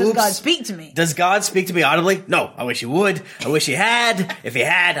 no, he said, does Oops. God speak to me? Does God speak to me audibly? No, I wish he would. I wish he had. If he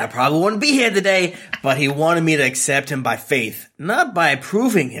had, I probably wouldn't be here today. But he wanted me to accept him by faith, not by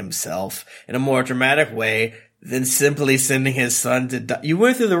proving himself in a more dramatic way than simply sending his son to die. You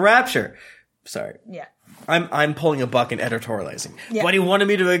went through the rapture. Sorry. Yeah. I'm pulling a buck and editorializing. Yeah. But he wanted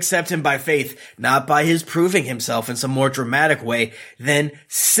me to accept him by faith, not by his proving himself in some more dramatic way than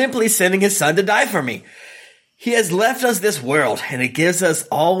simply sending his son to die for me. He has left us this world, and it gives us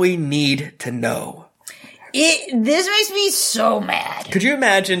all we need to know. This makes me so mad. Could you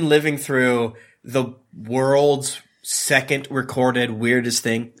imagine living through the world's second recorded weirdest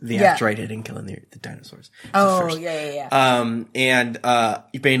thing? The asteroid hitting, killing the dinosaurs. Oh, yeah. And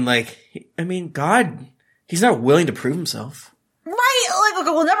being like, I mean, God, he's not willing to prove himself. Right? Like,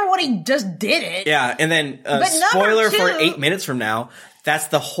 okay, well, number one, he just did it. Yeah, and then, spoiler for 8 minutes from now, that's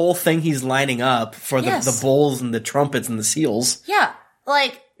the whole thing he's lining up for the bulls and the trumpets and the seals. Yeah.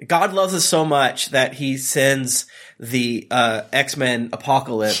 Like, God loves us so much that he sends the X-Men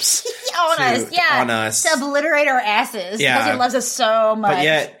apocalypse on us to obliterate our asses because he loves us so much. But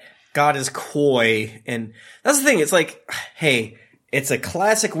yet, God is coy, and that's the thing. It's like, hey, it's a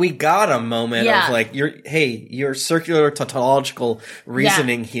classic "we got him" moment of like, your circular tautological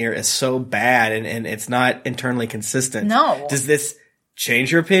reasoning here is so bad, and it's not internally consistent. No. Does this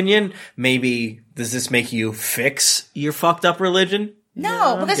change your opinion? Maybe does this make you fix your fucked up religion?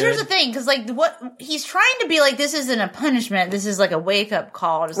 No, because here's the thing, because like what he's trying to be like, this isn't a punishment, this is like a wake up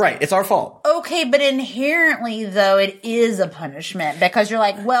call. It's right, like, it's our fault. Okay, but inherently though, it is a punishment because you're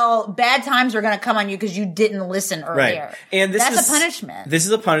like, well, bad times are going to come on you because you didn't listen earlier. Right, and that's a punishment. This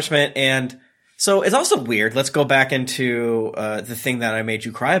is a punishment, and so it's also weird. Let's go back into the thing that I made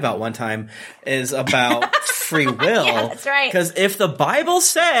you cry about one time is about free will. Yeah, that's right. Because if the Bible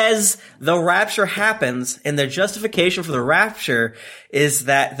says the rapture happens and the justification for the rapture is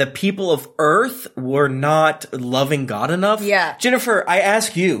that the people of earth were not loving God enough. Yeah. Jennifer, I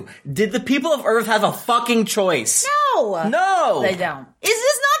ask you, did the people of earth have a fucking choice? No. They don't. Is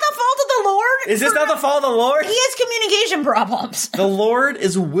this not the fault of the Lord? Is this not the fault of the Lord? He has communication problems. The Lord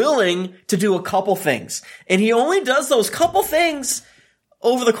is willing to do a couple things. And he only does those couple things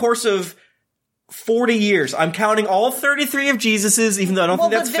over the course of 40 years. I'm counting all 33 of Jesus's, even though I don't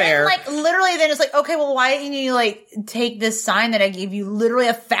think that's fair. Like, literally, then it's like, okay, well, why didn't you, like, take this sign that I gave you literally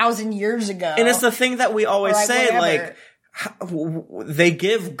 1,000 years ago? And it's the thing that we always say, whatever. like, they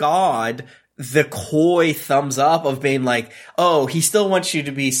give God the coy thumbs up of being like, oh, he still wants you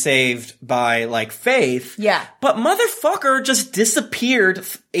to be saved by, like, faith. Yeah. But motherfucker just disappeared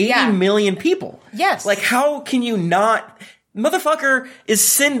 80 million people. Yes. Like, how can you not... Motherfucker is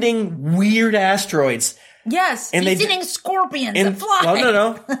sending weird asteroids. Yes. And he's sending scorpions that fly.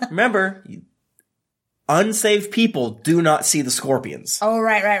 No. Remember, unsaved people do not see the scorpions. Oh,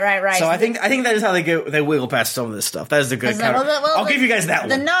 right. So I think that is how they wiggle past some of this stuff. That is the good kind of... I'll give you guys that one.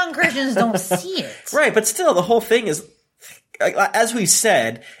 The non-Christians don't see it. Right, but still, the whole thing is, as we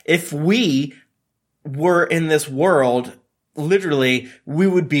said, if we were in this world... Literally, we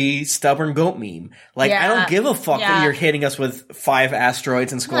would be stubborn goat meme. Like, I don't give a fuck that you're hitting us with 5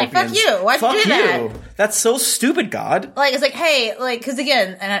 asteroids and scorpions. Like, fuck you. Why'd you do that? That's so stupid, God. Like, it's like, hey, like, cause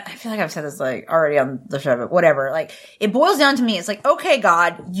again, and I feel like I've said this, like, already on the show, but whatever. Like, it boils down to me. It's like, okay,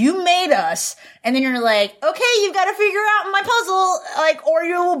 God, you made us. And then you're like, okay, you've got to figure out my puzzle, like, or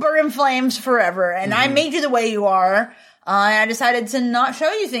you will burn in flames forever. And I made you the way you are. And I decided to not show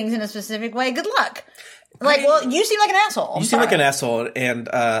you things in a specific way. Good luck. Like, well, you seem like an asshole. You seem like an asshole, and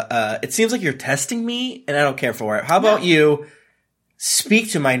it seems like you're testing me, and I don't care for it. How about you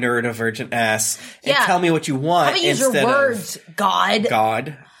speak to my neurodivergent ass and tell me what you want? How about use your words, God?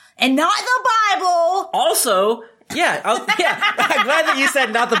 God. And not the Bible! Also... I'm glad that you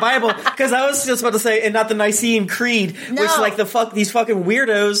said not the Bible, because I was just about to say, and not the Nicene Creed, which, like, these fucking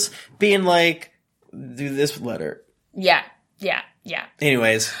weirdos being like, do this letter. Yeah.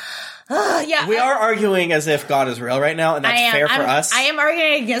 Anyways... we are arguing as if God is real right now, and that's fair for us. I am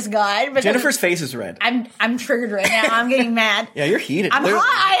arguing against God. Jennifer's face is red. I'm triggered right now. I'm getting mad. Yeah, you're heated. I'm hot.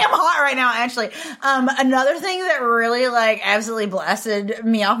 I am hot right now, actually. Another thing that really, like, absolutely blasted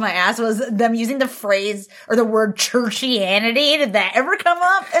me off my ass was them using the phrase or the word churchianity. Did that ever come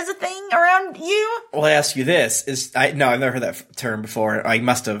up as a thing around you? Well, I ask you this. No, I've never heard that term before. I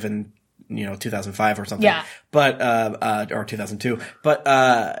must have in 2005 or something. Yeah. But, or 2002.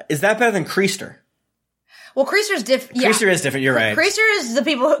 But, is that better than Creaster? Well, Creaster's different. Yeah. Creaster is different. You're right. Creaster is the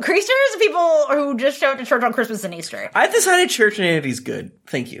people who just show up to church on Christmas and Easter. I've decided churchianity is good.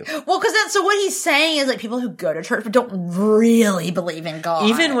 Thank you. Well, because so what he's saying is like people who go to church but don't really believe in God.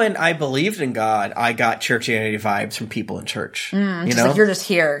 Even when I believed in God, I got churchianity vibes from people in church. Like you're just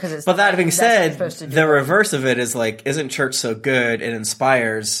here because it's. But that being said, the reverse of it is like, isn't church so good? It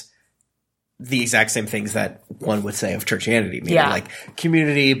inspires the exact same things that one would say of churchianity, meaning like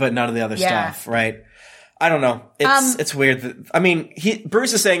community, but none of the other stuff, right? I don't know. It's weird.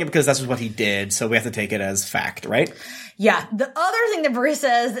 Bruce is saying it because that's what he did, so we have to take it as fact, right? Yeah. The other thing that Bruce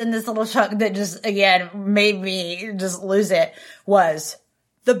says in this little chunk that just, again, made me just lose it was,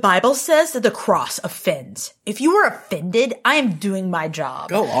 the Bible says that the cross offends. If you were offended, I am doing my job.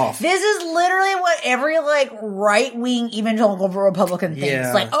 Go off. This is literally what every, right-wing evangelical Republican thinks.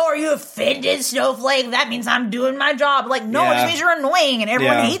 Yeah. Like, oh, are you offended, snowflake? That means I'm doing my job. Like, no, it just means you're annoying and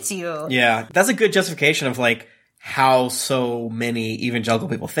everyone hates you. Yeah. That's a good justification of, how so many evangelical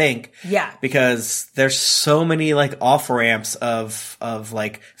people think. Yeah. Because there's so many off-ramps of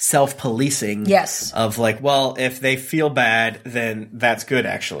self-policing. Yes. Of well, if they feel bad, then that's good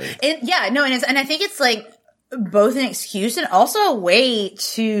actually. And I think it's both an excuse and also a way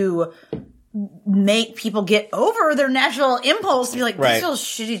to make people get over their natural impulse to be like, this feels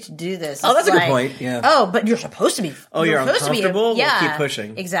shitty to do this. Oh, that's a good point. Yeah. Oh, but you're supposed to be. Oh, you're uncomfortable? Yeah. We'll keep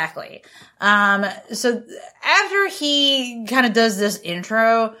pushing. Exactly. So after he kind of does this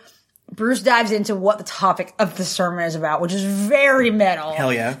intro, Bruce dives into what the topic of the sermon is about, which is very metal.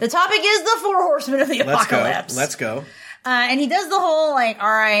 Hell yeah. The topic is the 4 horsemen of the apocalypse. Let's go. And he does the whole, all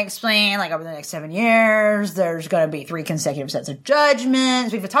right, explain, over the next 7 years, there's going to be 3 consecutive sets of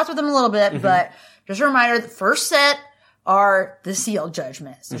judgments. We've talked with them a little bit, but just a reminder, the first set are the seal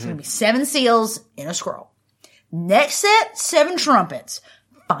judgments. There's going to be 7 seals in a scroll. Next set, 7 trumpets.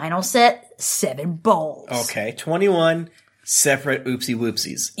 Final set, 7 bowls. Okay, 21 separate oopsie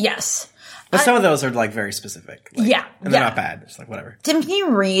whoopsies. Yes. But some of those are, very specific. And they're not bad. It's whatever. Tim, can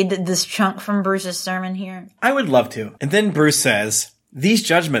you read this chunk from Bruce's sermon here? I would love to. And then Bruce says, these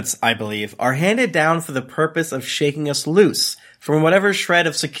judgments, I believe, are handed down for the purpose of shaking us loose from whatever shred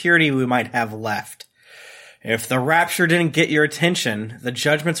of security we might have left. If the rapture didn't get your attention, the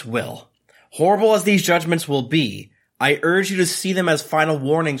judgments will. Horrible as these judgments will be, I urge you to see them as final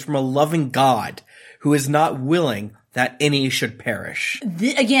warnings from a loving God who is not willing that any should perish.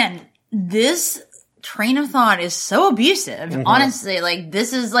 This train of thought is so abusive. Honestly,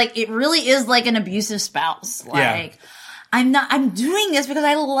 this is it really is like an abusive spouse. I'm doing this because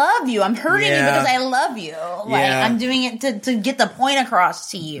I love you. I'm hurting you because I love you. I'm doing it to get the point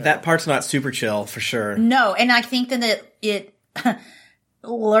across to you. That part's not super chill for sure. No, and I think that it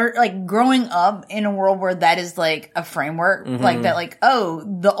growing up in a world where that is a framework,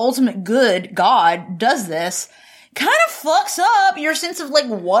 the ultimate good, God does this, kind of fucks up your sense of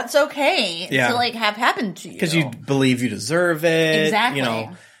what's okay to have happened to you. Because you believe you deserve it. Exactly.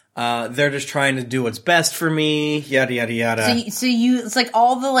 They're just trying to do what's best for me, yada, yada, yada. So it's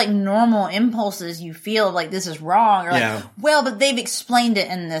all the normal impulses you feel this is wrong, or well, but they've explained it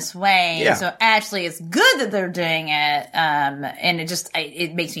in this way, so actually it's good that they're doing it, and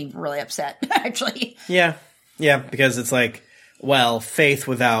it makes me really upset, actually. Yeah, because it's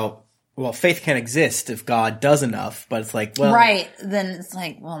faith can't exist if God does enough, but it's right, then it's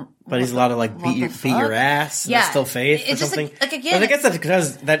but he's allowed to beat your ass, and that's still faith or something. Again, but I guess that's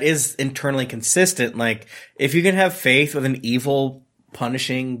because that is internally consistent. If you can have faith with an evil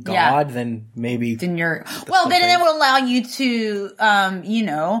punishing God, then maybe then you're then it would allow you to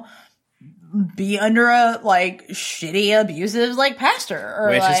be under a shitty abusive pastor, or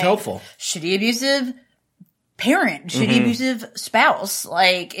which is helpful. Shitty abusive parent, shitty abusive spouse.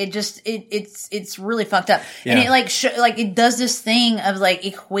 It's really fucked up. And it it does this thing of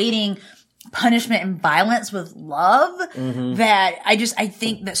equating punishment and violence with love that I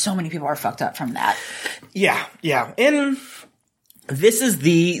think that so many people are fucked up from that. Yeah. And this is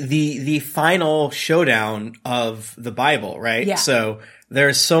the final showdown of the Bible, right? Yeah. So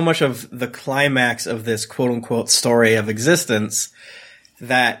there's so much of the climax of this quote unquote story of existence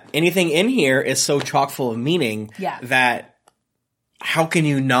that anything in here is so chock full of meaning that how can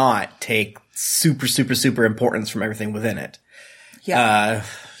you not take super, super, super importance from everything within it? Yeah.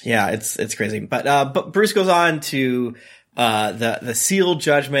 It's crazy. But Bruce goes on to, the sealed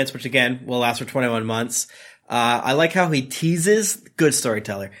judgments, which again will last for 21 months. I like how he teases, good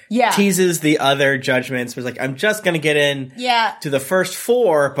storyteller. Yeah. Teases the other judgments. Was I'm just gonna get in to the first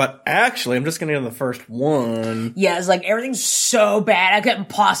 4, but actually I'm just gonna get in the first 1. Yeah, it's everything's so bad I couldn't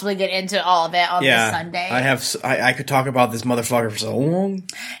possibly get into all of it on this Sunday. I could talk about this motherfucker for so long.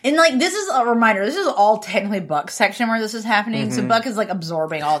 And this is a reminder, this is all technically Buck's section where this is happening, so Buck is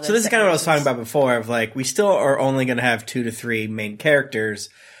absorbing all this. So this is kind of what I was talking about before, of we still are only gonna have 2 to 3 main characters.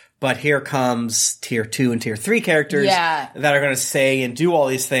 But here comes tier 2 and tier 3 characters that are going to say and do all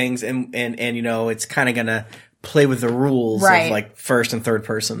these things, and it's kind of going to play with the rules Right. of like first and third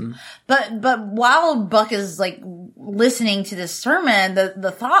person. But while Buck is like listening to this sermon,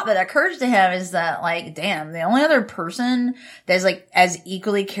 the thought that occurs to him is that like, damn, the only other person that's like as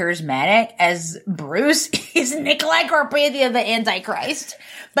equally charismatic as Bruce is Nikolai Carpathia, the Antichrist.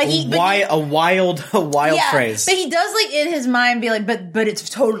 But A wild phrase. But he does like in his mind be like, but it's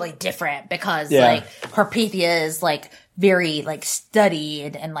totally different because like Carpathia is like very like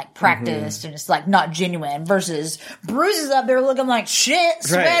studied and like practiced and it's like not genuine versus Bruce is up there looking like shit,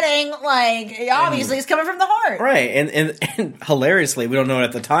 sweating, like obviously it's coming from the heart. Right. And hilariously, we don't know it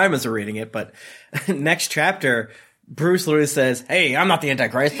at the time as we're reading it, but next chapter, Bruce literally says, "Hey, I'm not the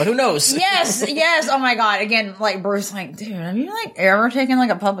Antichrist, but who knows?" Yes. Oh my God. Again, like Bruce, like, dude, have you like ever taken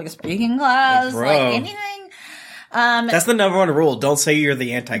like a public speaking class? Bro. Like anything? That's the number one rule. Don't say you're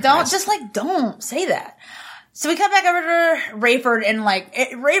the Antichrist. Don't say that. So we come back over to Rayford and like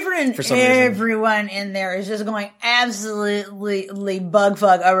Rayford and everyone in there is just going absolutely bug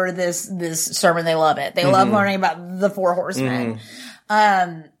fuck over this sermon. They love it. They love learning about the four horsemen.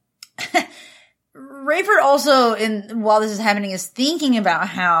 Rayford also, while this is happening, is thinking about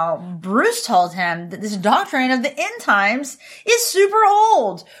how Bruce told him that this doctrine of the end times is super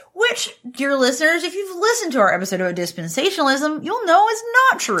old. Which, dear listeners, if you've listened to our episode of dispensationalism, you'll know is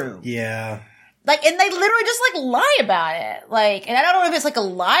not true. Yeah. Like, and they literally just like lie about it. Like, and I don't know if it's like a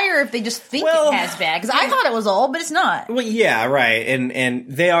lie or if they just think it has bad. Because I thought it was old, but it's not. Well, yeah, right. And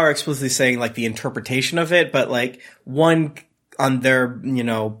they are explicitly saying like the interpretation of it, but like one on their,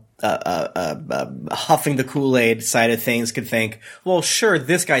 huffing the Kool-Aid side of things could think, well, sure,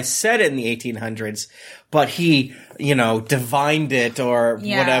 this guy said it in the 1800s, but he, divined it or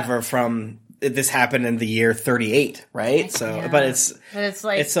whatever from this happened in the year 38, right? So, but it's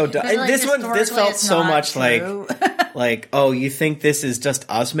like, it's so dumb. Like this felt so much true. like, oh, you think this is just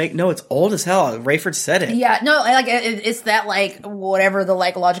us no, it's old as hell. Rayford said it. Yeah, no, like it's that like whatever the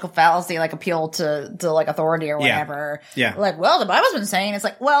like logical fallacy like appeal to like authority or whatever. Yeah. Like, well, the Bible's been saying it's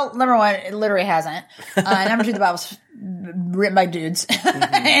like, well, number one, it literally hasn't. Number two, the Bible's written by dudes,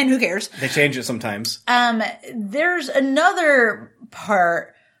 and who cares? They change it sometimes. There's another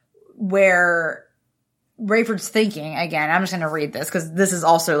part where Rayford's thinking, again, I'm just going to read this because this is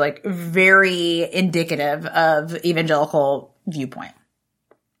also like very indicative of evangelical viewpoint.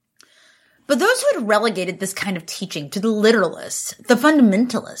 But those who had relegated this kind of teaching to the literalists, the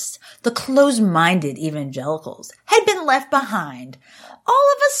fundamentalists, the closed-minded evangelicals had been left behind.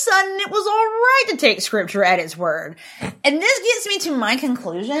 All of a sudden, it was all right to take scripture at its word. And this gets me to my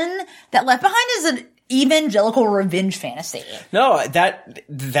conclusion that Left Behind is an evangelical revenge fantasy. No,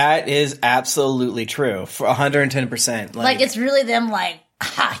 that is absolutely true for 110%. Like it's really them like,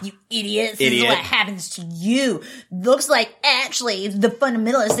 ha, you idiots. This is what happens to you. Looks like actually the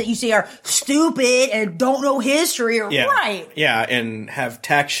fundamentalists that you see are stupid and don't know history are right. Yeah, and have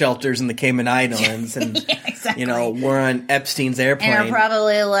tax shelters in the Cayman Islands and, exactly. We're on Epstein's airplane. And are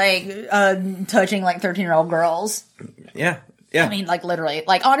probably like touching like 13-year-old girls. Yeah. Yeah. I mean, like literally,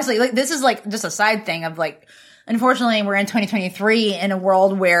 like honestly, like this is like just a side thing of like, unfortunately we're in 2023 in a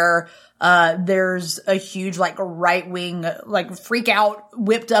world where, there's a huge like right wing, like freak out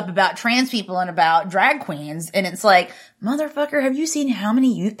whipped up about trans people and about drag queens. And it's like, motherfucker, have you seen how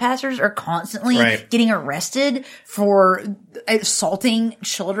many youth pastors are constantly getting arrested for assaulting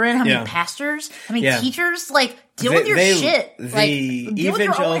children? How many pastors? How many teachers? Like, deal with your shit. The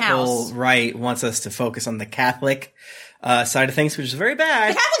evangelical right wants us to focus on the Catholic side of things, which is very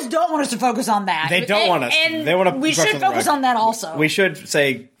bad. The Catholics don't want us to focus on that. They don't want us. And they want to. We should focus on that also. We should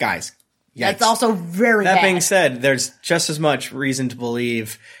say, guys. Yikes. That's also very bad. That being said, there's just as much reason to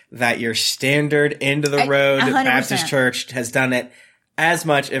believe that your standard end of the road 100%. Baptist church has done it as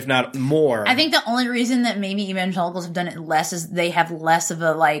much, if not more. I think the only reason that maybe evangelicals have done it less is they have less of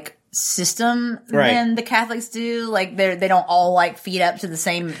a like system than the Catholics do. Like they don't all like feed up to the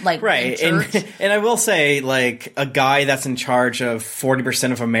same like church. And I will say, like, a guy that's in charge of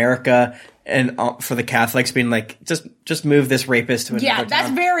 40% of America and for the Catholics being like, just move this rapist to another town.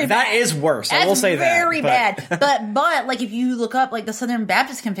 That's very bad. That is worse. I will say that. Very bad. But like if you look up, like the Southern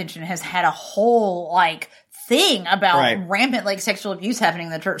Baptist Convention has had a whole like thing about rampant like sexual abuse happening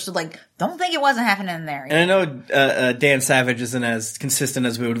in the church. So like, don't think it wasn't happening there. And I know Dan Savage isn't as consistent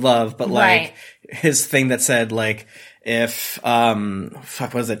as we would love, but like his thing that said like, if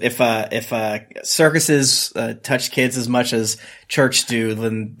circuses touch kids as much as church do,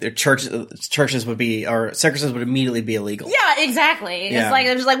 then their churches would be, or circuses would immediately be illegal. Yeah, exactly. Yeah. It's like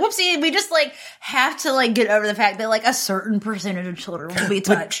they're just like, whoopsie, we just like have to like get over the fact that like a certain percentage of children will be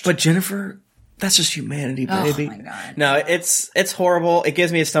touched. But Jennifer, That's just humanity, baby. Oh my God. No, it's horrible. It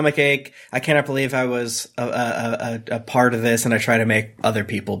gives me a stomach ache. I cannot believe I was a part of this, and I try to make other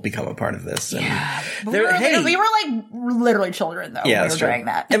people become a part of this. And we were like literally children though. Yeah, when we were doing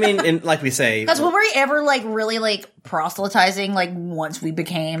that. I mean, and like we say, because when we ever like really like proselytizing, like once we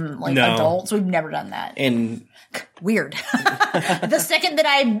became like adults, we've never done that. And weird. The second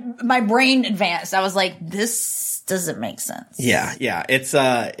that my brain advanced, I was like, this doesn't make sense. Yeah.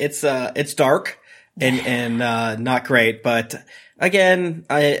 It's dark and not great, but again,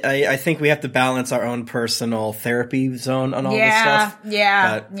 I think we have to balance our own personal therapy zone on all this stuff.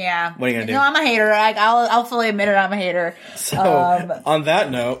 Yeah. What are you gonna do? No, I'm a hater. I'll fully admit it. I'm a hater. So on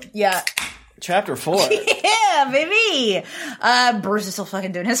that note, Chapter 4. Yeah, baby. Bruce is still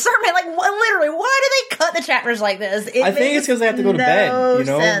fucking doing his sermon. Like, literally, why do they cut the chapters like this? I think it's because they have to go to bed, you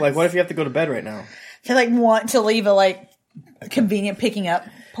know? Sense. Like, what if you have to go to bed right now? They, like, want to leave a, like, convenient picking up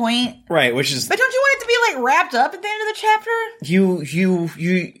point. Right, which is... But don't you want it to be, like, wrapped up at the end of the chapter?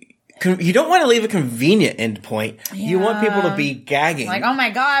 You don't want to leave a convenient end point. Yeah. You want people to be gagging. Like, oh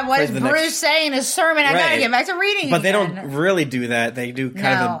my God, what is Bruce saying in his sermon? I gotta get back to reading But again. They don't really do that. They do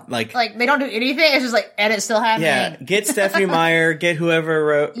kind of like they don't do anything. It's just like, and it's still happening. Yeah, get Stephanie Meyer, get whoever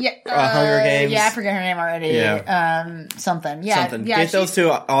wrote Hunger Games. Yeah, I forget her name already. Yeah. Something. Yeah. Something. Yeah, get those two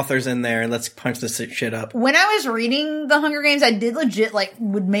authors in there and let's punch this shit up. When I was reading The Hunger Games, I did legit, like,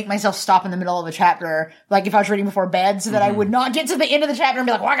 would make myself stop in the middle of a chapter, like if I was reading before bed, so that I would not get to the end of the chapter and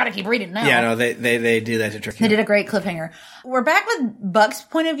be like, well, I gotta keep reading now. Yeah, no, they do that to trick you. They did a great cliffhanger. We're back with Buck's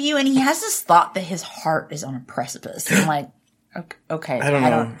point of view, and he has this thought that his heart is on a precipice. I'm like, okay. I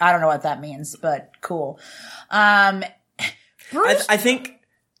don't know what that means, but cool. Bruce, I think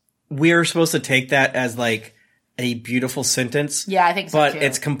we're supposed to take that as like a beautiful sentence. Yeah, I think so but too.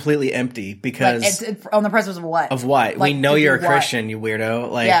 it's completely empty because it's on the precipice of what? Of what? Like, we know you're a Christian, you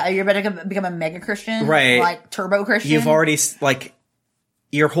weirdo. Like, yeah, you're about to become a mega Christian, right? Like turbo Christian. You've already like.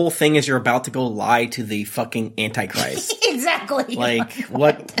 Your whole thing is you're about to go lie to the fucking Antichrist. Exactly. Like,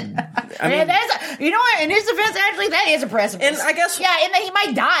 what? I mean, you know what? In his defense, actually, that is a precipice. And I guess... Yeah, and that he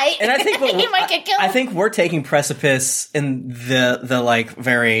might die. And I think... he might get killed. I think we're taking precipice in the like,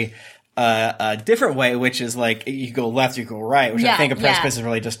 very... different way, which is like you go left, you go right, which I think a precipice is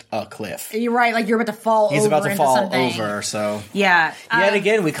really just a cliff. You're right, like you're about to fall over. He's about to fall something. over, so. Yeah. Yet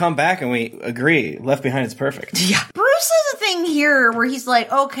again, we come back and we agree. Left Behind is perfect. Yeah. Bruce has a thing here where he's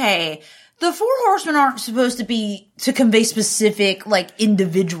like, okay, the four horsemen aren't supposed to convey specific, like,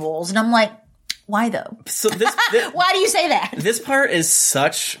 individuals. And I'm like, why though? So this why do you say that? This part is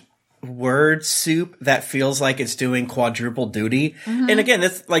such word soup that feels like it's doing quadruple duty. Mm-hmm. And again,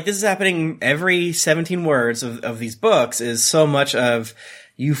 this is happening every 17 words of these books is so much of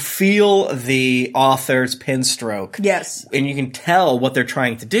you feel the author's pen stroke. Yes. And you can tell what they're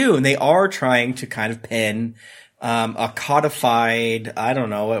trying to do. And they are trying to kind of pen a codified, I don't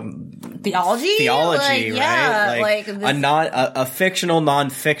know, theology, like, right? Like a fictional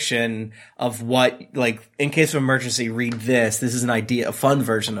nonfiction of what, like, in case of emergency, read this. This is an idea, a fun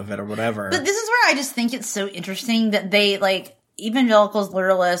version of it, or whatever. But this is where I just think it's so interesting that they like. Evangelicals,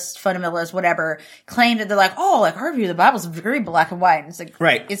 literalists, fundamentalists, whatever, claim that they're like, oh, like our view of the Bible is very black and white. And it's like,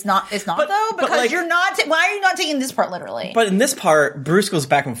 right. It's not though, because like, you're not, why are you not taking this part literally? But in this part, Bruce goes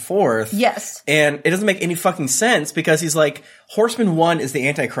back and forth. Yes. And it doesn't make any fucking sense because he's like, Horseman 1 is the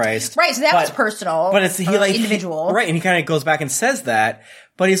Antichrist. Right, so that was personal. But it's, individual. Right, and he kind of goes back and says that,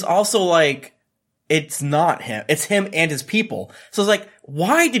 but he's also like, it's not him. It's him and his people. So it's like,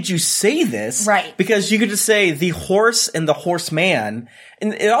 why did you say this? Right. Because you could just say the horse and the horseman.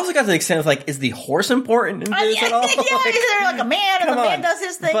 And it also got to the extent of like, is the horse important in this at all? Yeah, like, is there like a man and the man does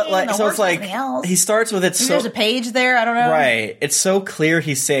his thing but like, and the so horse it's like, something else? He starts with Maybe there's a page there, I don't know. Right. It's so clear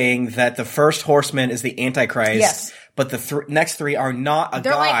he's saying that the first horseman is the Antichrist. Yes. But the next three are not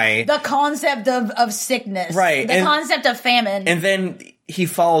They're guy. Like the concept of sickness. Right. The concept of famine. And then he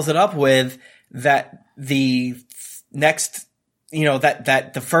follows it up with that the next, you know,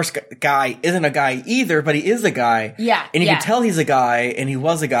 that the first guy isn't a guy either, but he is a guy. Yeah. And you can tell he's a guy and he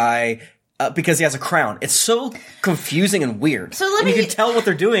was a guy because he has a crown. It's so confusing and weird. So you can tell what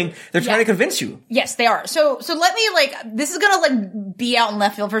they're doing. They're trying to convince you. Yes, they are. So let me this is gonna be out in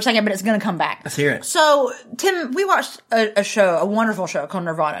left field for a second, but it's gonna come back. Let's hear it. So Tim, we watched a wonderful show called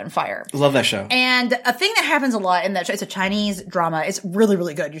Nirvana and Fire. Love that show. And a thing that happens a lot in that show, it's a Chinese drama. It's really,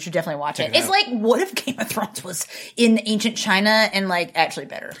 really good. You should definitely watch it. It's like, what if Game of Thrones was in ancient China and like actually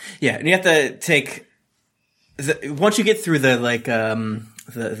better? Yeah, and you have to take once you get through the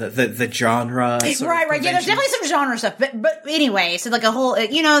the genre. Right. Yeah, there's definitely some genre stuff. But anyway, so like a whole,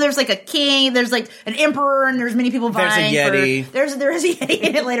 there's like a king, there's like an emperor, and there's many people vying. There's a Yeti. There is a Yeti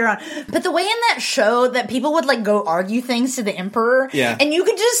in it later on. But the way in that show that people would like go argue things to the emperor. Yeah. And you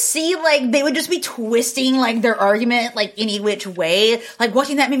could just see like they would just be twisting like their argument like any which way. Like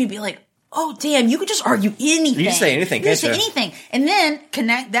watching that made me be like, oh, damn, you could just argue anything. You can say anything. You can say anything. And then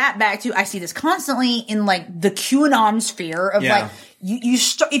connect that back to, I see this constantly in like the QAnon sphere of like,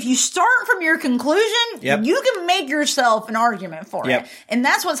 if you start from your conclusion, you can make yourself an argument for it. And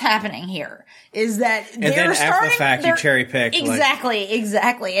that's what's happening here. Is that and then after the fact you cherry pick. Exactly.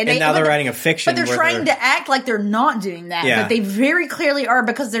 And now they're writing a fiction. But they're trying to act like they're not doing that. But they very clearly are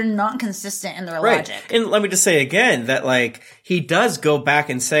because they're not consistent in their logic. And let me just say again that like he does go back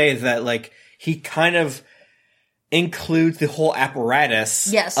and say that like he kind of includes the whole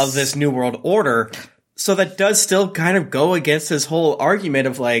apparatus of this New World Order. So that does still kind of go against his whole argument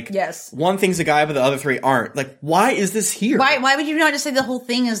of like, one thing's a guy, but the other three aren't. Like, why is this here? Why would you not just say the whole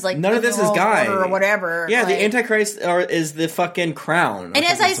thing is like none of this is guy or whatever? Yeah, like, the Antichrist is the fucking crown. And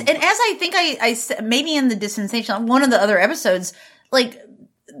as I think I said, maybe in the dispensation, one of the other episodes, like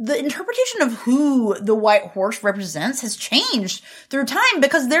the interpretation of who the white horse represents has changed through time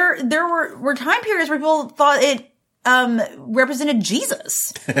because there were time periods where people thought it represented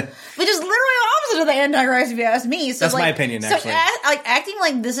Jesus, which is literally the opposite of the Antichrist, if you ask me. So that's my opinion, actually. So acting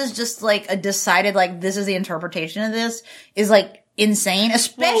like this is just like a decided, like this is the interpretation of this is like insane,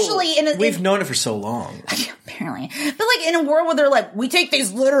 especially we've known it for so long. Apparently. But like in a world where they're like, we take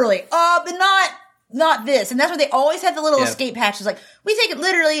things literally, but not this. And that's why they always have the little escape hatches, like, we take it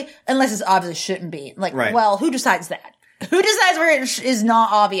literally, unless it's obvious it shouldn't be. Like, well, who decides that? Who decides where it is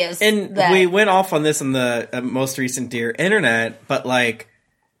not obvious? And we went off on this in the most recent Dear Internet, but like,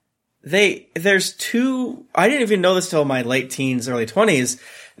 there's two, I didn't even know this till my late teens, early 20s.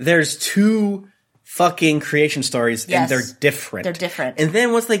 There's two fucking creation stories, and they're different. They're different. And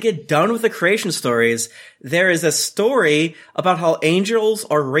then once they get done with the creation stories, there is a story about how angels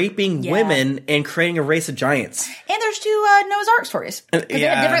are raping women and creating a race of giants. And there's two Noah's Ark stories. They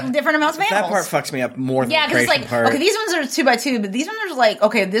have different amounts of animals. That part fucks me up more than the creation because it's like, okay, these ones are 2x2, but these ones are like,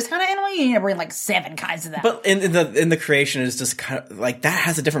 okay, this kind of animal, you need to bring like 7 kinds of that. But in the creation is just kind of like, that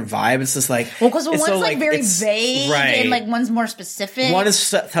has a different vibe. It's just like, well, because one's so, like very vague, and like one's more specific. One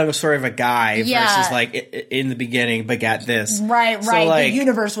is telling a story of a guy versus like in the beginning begat this. Right. So, like, the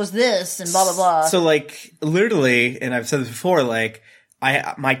universe was this and blah blah blah. So like literally, and I've said this before, like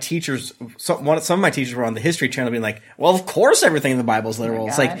my teachers, some of my teachers were on the History Channel being like, well, of course everything in the Bible is literal.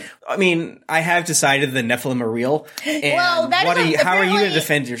 It's like, I mean, I have decided the Nephilim are real. And well, how are you going to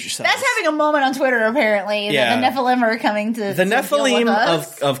defend yourself? That's having a moment on Twitter, apparently. That the Nephilim are coming to the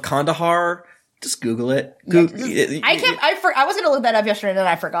Nephilim of Kandahar. Just Google it. I was going to look that up yesterday, and then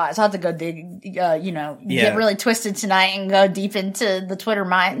I forgot. So I have to go dig, get really twisted tonight and go deep into the Twitter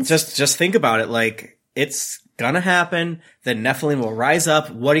minds. Just think about it. Like, it's gonna happen. The Nephilim will rise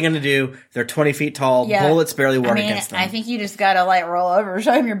up. What are you gonna do? They're 20 feet tall. Bullets barely work against them. I think you just gotta like roll over,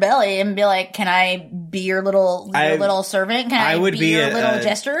 show him your belly, and be like, "Can I be your little servant? Can I be your little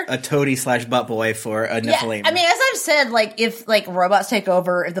jester?" A toady / butt boy for a Nephilim. I mean, as I've said, like if like robots take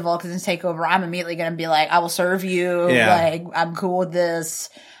over, if the Vulcans take over, I'm immediately gonna be like, "I will serve you." Like I'm cool with this.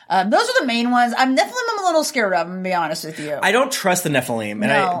 Those are the main ones. I'm a little scared of. I'm gonna be honest with you. I don't trust the Nephilim,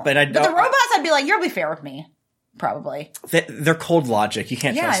 but the robots, I'd be like, "You'll be fair with me." Probably. They're cold logic. You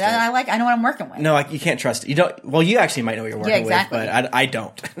can't trust it. I know what I'm working with. No, you can't trust it. You don't. Well, you actually might know what you're working with, but I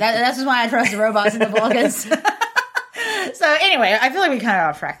don't. That's just why I trust the robots and the Vulcans. So anyway, I feel like we kind of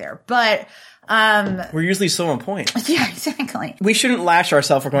off track there, but we're usually so on point. Yeah, exactly. We shouldn't lash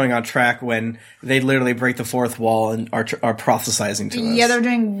ourselves for going on track when they literally break the fourth wall and are prophesizing to us. Yeah, they're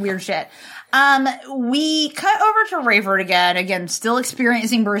doing weird shit. We cut over to Rayford again, still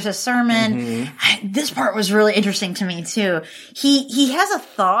experiencing Bruce's sermon. Mm-hmm. This part was really interesting to me too. He has a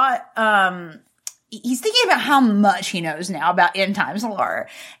thought, he's thinking about how much he knows now about end times lore.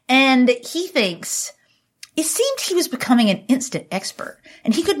 And he thinks, it seemed he was becoming an instant expert,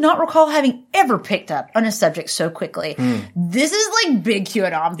 and he could not recall having ever picked up on a subject so quickly. This is like big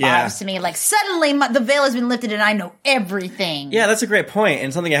QAnon vibes to me. Like suddenly the veil has been lifted and I know everything. Yeah, that's a great point,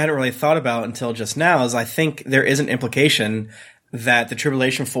 and something I hadn't really thought about until just now is I think there is an implication that the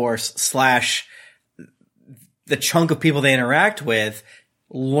Tribulation Force / the chunk of people they interact with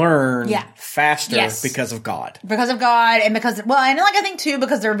learn Yeah. faster Yes. because of God. Because of God, and because, well, and like I think too,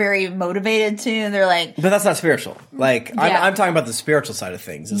 because they're very motivated too. They're like, But that's not spiritual. Like, Yeah. I'm talking about the spiritual side of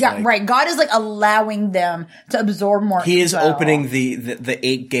things. It's yeah, like, right. God is like allowing them to absorb more. He is info. opening the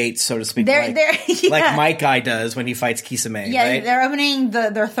 8 gates, so to speak. They're, like, yeah. like my guy does when he fights Kisame, Yeah, right? they're opening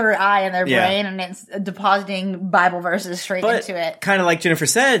their third eye in their Yeah. brain, and it's depositing Bible verses straight But into it. kind of like Jennifer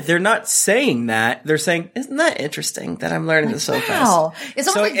said, they're not saying that. They're saying, "Isn't that interesting that I'm learning this so Wow. fast?" It's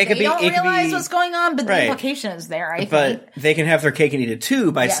almost like they don't realize what's going on, but the Right. implication is there, I think. But they can have their cake and eat it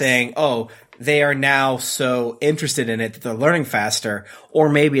too by Yes. saying, "Oh, they are now so interested in it that they're learning faster," or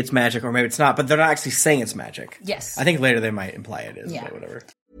maybe it's magic, or maybe it's not. But they're not actually saying it's magic. Yes. I think later they might imply it is, Yeah. but whatever.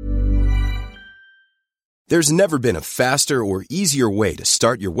 There's never been a faster or easier way to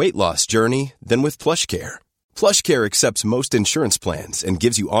start your weight loss journey than with PlushCare. PlushCare accepts most insurance plans and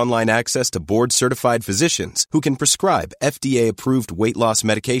gives you online access to board-certified physicians who can prescribe FDA-approved weight loss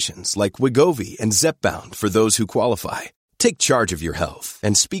medications like Wegovy and Zepbound for those who qualify. Take charge of your health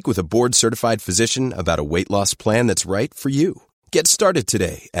and speak with a board-certified physician about a weight loss plan that's right for you. Get started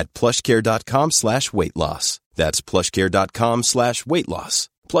today at plushcare.com/weight loss. That's plushcare.com/weight loss.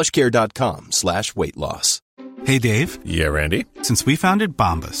 plushcare.com/weight loss. Hey, Dave. Yeah, Randy. Since we founded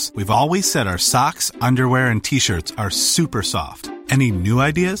Bombas, we've always said our socks, underwear, and T-shirts are super soft. Any new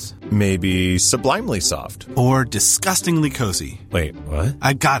ideas? Maybe sublimely soft. Or disgustingly cozy? Wait, what?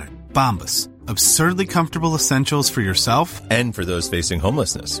 I got it. Bombas. Absurdly comfortable essentials for yourself And for those facing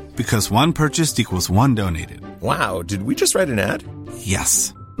homelessness. because one purchased equals one donated. Wow, did we just write an ad?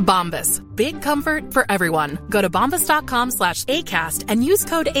 Yes. Bombas. Big comfort for everyone. Go to bombas.com/ACAST and use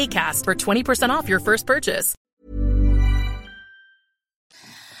code ACAST for 20% off your first purchase.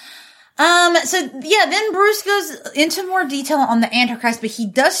 So yeah, then Bruce goes into more detail on the Antichrist, but he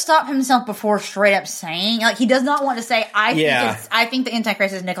does stop himself before straight up saying, like, he does not want to say, I think the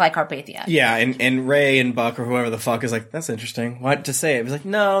Antichrist is Nikolai Carpathia. Yeah, and Ray and Buck or whoever the fuck is like, that's interesting. What to say? It was like,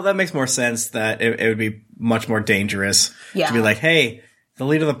 no, that makes more sense. That it would be much more dangerous to be like, hey, the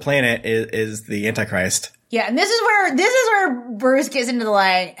leader of the planet is the Antichrist. Yeah, and this is where Bruce gets into the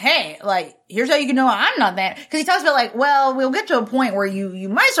like, hey, like, here's how you can know I'm not that. Because he talks about like, well, we'll get to a point where you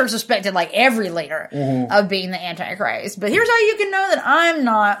might start suspecting like every leader of being the Antichrist. But here's how you can know that I'm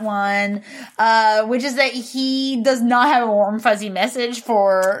not one, which is that he does not have a warm, fuzzy message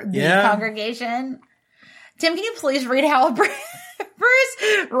for the congregation. Tim, can you please read how Bruce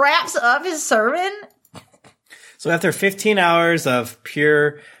wraps up his sermon? So after 15 hours of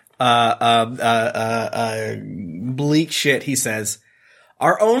pure bleak shit, he says,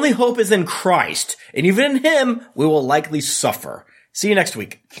 our only hope is in Christ, and even in him, we will likely suffer. See you next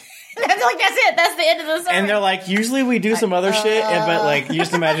week. That's it. That's the end of the sermon. And they're like, usually we do some other shit, but like, you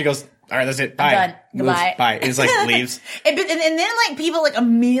just imagine he goes, all right, that's it. Bye. Done. Goodbye. Moves. Bye. He's like, leaves. and then like people like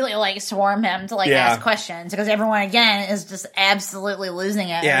immediately like swarm him to like ask questions because everyone again is just absolutely losing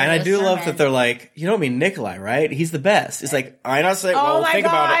it. Yeah, and I do love that they're like, you don't mean Nikolai, right? He's the best. It's like, I not say, well, my think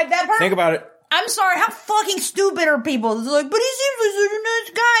God, about it. that part- Think about it. I'm sorry, how fucking stupid are people? They're like, but he seems like such a nice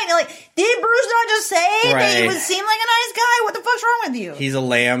guy. And you're like, did Bruce not just say that he Right. would seem like a nice guy? What the fuck's wrong with you? He's a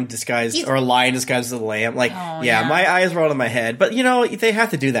lamb disguised, or a lion disguised as a lamb. Like, Oh, yeah, yeah. my eyes rolled in my head. But, you know, they have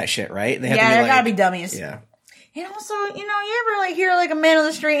to do that shit, right? They have to be there like, gotta be dummies. Yeah. And also, you ever like hear like a man on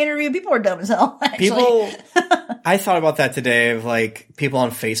the street interview? People are dumb as hell. Actually. People, I thought about that today of like people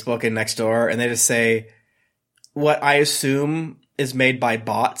on Facebook and Nextdoor, and they just say what I assume is made by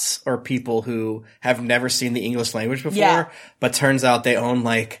bots or people who have never seen the English language before, but turns out they own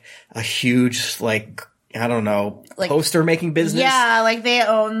like a huge, like, I don't know, Like- poster making business. Yeah, like they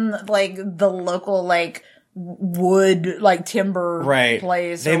own like the local like wood like timber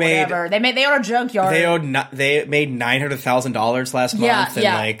place or whatever. They own a junkyard. They made $900,000 last month and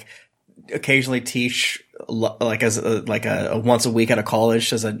yeah. like occasionally teach like as a once a week at a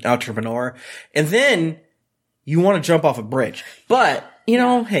college as an entrepreneur. And then you want to jump off a bridge. But, you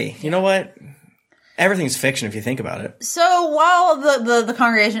know, hey, you know what? Everything's fiction if you think about it. So while the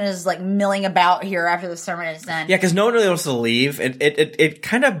congregation is like milling about here after the sermon is done. Yeah, because no one really wants to leave. It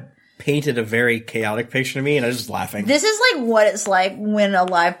kind of painted a very chaotic picture to me, and I was just laughing. This is like what it's like when a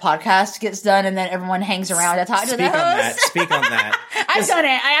live podcast gets done and then everyone hangs around to talk to the host. Speak on that. I've done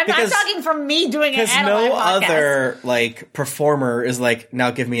it. I'm talking from me doing it Because at a live no podcast. other like performer is like,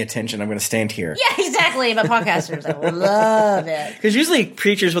 now give me attention. I'm going to stand here. Yeah, exactly. But podcasters, I love it. Because usually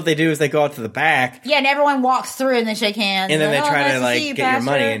preachers, what they do is they go out to the back, Yeah, and everyone walks through and they shake hands. and then they try nice to like see you, get your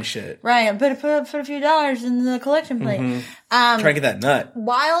money Pastor." and shit. Right, and put a few dollars in the collection plate. Trying to get that nut.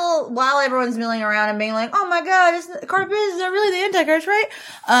 While everyone's milling around and being like, "Oh my God, Carpet is really the Antichrist,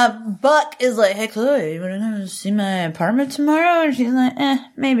 right?" Buck is like, "Hey Chloe, you want to come see my apartment tomorrow?" And she's like,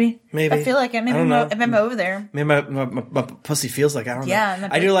 maybe. I feel like it. Maybe if I'm over there. Maybe my pussy feels like I don't know. Yeah,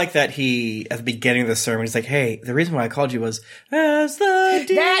 I do like that he at the beginning of the sermon he's like, "Hey, the reason why I called you was as the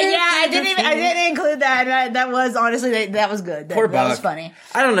deer." I didn't include that. That was honestly that was good. Poor that Buck. was funny.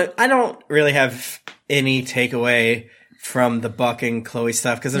 I don't know. I don't really have any takeaway from the Buck and Chloe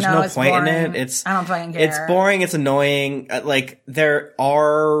stuff because there's no point boring. in it. I don't fucking care. It's boring. It's annoying. Like there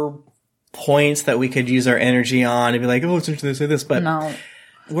are points that we could use our energy on and be like, "Oh, it's interesting to say this," but No.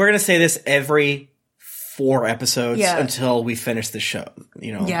 we're gonna say this every 4 episodes Yeah. until we finish the show.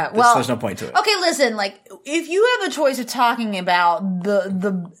 You know, Yeah, well, there's no point to it. Okay, listen, like, if you have a choice of talking about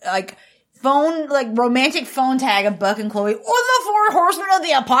the like, romantic phone tag of Buck and Chloe or the 4 horsemen of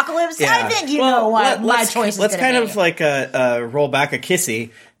the apocalypse, I think you know what my choice is Let's gonna kind be. of like roll back a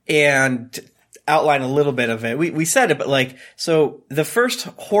kissy and outline a little bit of it. We said it, but like, so the first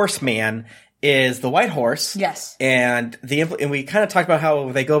horseman is the white horse. Yes. And and we kind of talked about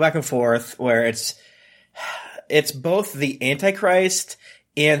how they go back and forth where it's both the Antichrist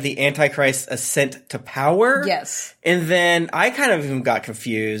and the Antichrist's ascent to power. Yes. And then I kind of even got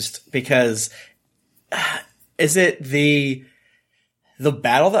confused because is it the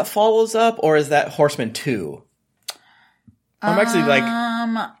battle that follows up or is that Horseman 2? I'm actually like,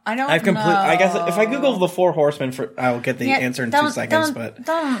 I don't know. I guess if I Google the 4 horsemen I'll get the answer in 2 seconds, but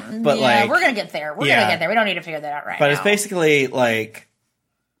like, we're gonna get there. We're gonna get there. We don't need to figure that out right now. But it's basically like,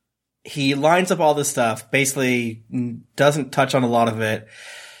 he lines up all this stuff, basically doesn't touch on a lot of it,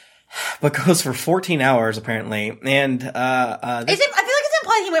 but goes for 14 hours apparently. And I feel like it's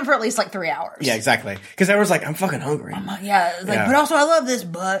implied he went for at least like 3 hours. Yeah, exactly. Because everyone's like, I'm fucking hungry. But also I love this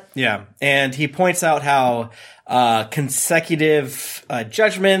butt. Yeah, and he points out how consecutive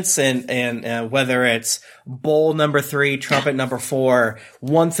judgments and whether it's bowl number 3, trumpet number 4,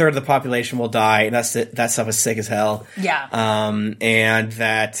 1/3 of the population will die, and that stuff is sick as hell. Yeah. And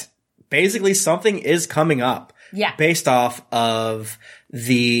that basically something is coming up. Yeah. Based off of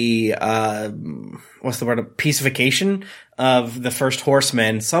the what's the word? Piecification of the first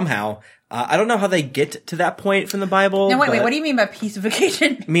horseman somehow. I don't know how they get to that point from the Bible. No, wait, what do you mean by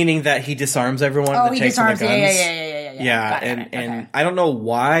piecification? Meaning that he disarms everyone that takes the guns. Yeah. And I don't know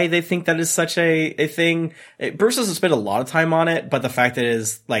why they think that is such a thing. Bruce doesn't spend a lot of time on it, but the fact that it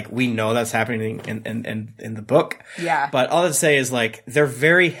is like, we know that's happening in the book. Yeah. But all I'd say is like, they're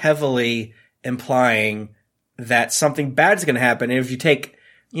very heavily implying that something bad is going to happen. And if you take,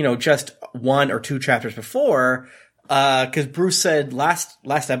 just 1 or 2 chapters before, cause Bruce said last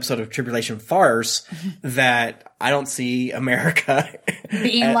episode of Tribulation Farce that I don't see America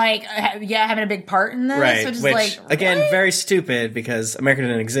being having a big part in this. Right. Which, again, really? very stupid because America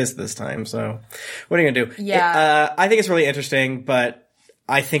didn't exist this time. So what are you going to do? Yeah. I think it's really interesting, but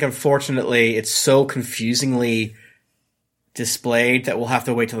I think unfortunately it's so confusingly displayed that we'll have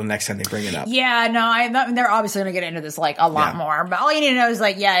to wait till the next time they bring it up. Yeah, no, they're obviously going to get into this like a lot more, but all you need to know is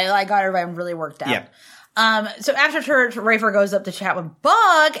like, I got everybody really worked out. Yeah. So after church, Rafer goes up to chat with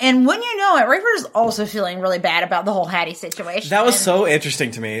Buck, and when you know it, Rafer's also feeling really bad about the whole Hattie situation. That was so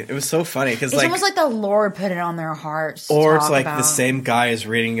interesting to me. It was so funny because it's almost like the Lord put it on their hearts. Or it's like the same guy is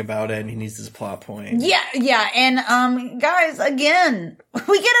reading about it and he needs this plot point. Yeah, and guys, again,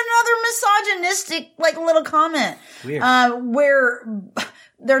 we get another misogynistic like little comment. Weird. Where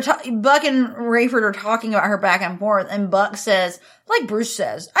Buck and Rayford are talking about her back and forth, and Buck says, like Bruce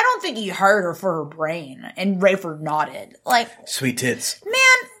says, I don't think he hurt her for her brain. And Rayford nodded. Like, sweet tits.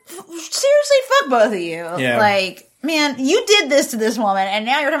 Man, seriously, fuck both of you. Yeah. Like, man, you did this to this woman, and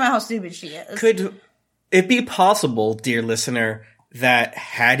now you're talking about how stupid she is. Could it be possible, dear listener, that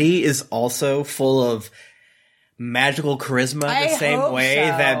Hattie is also full of magical charisma the same way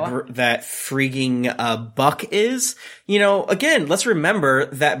that freaking Buck is? Again, let's remember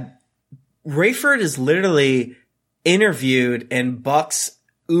that Rayford is literally interviewed in Buck's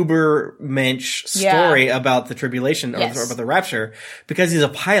Ubermensch story about the tribulation or about the rapture because he's a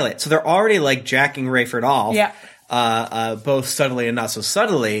pilot. So they're already like jacking Rayford off, both subtly and not so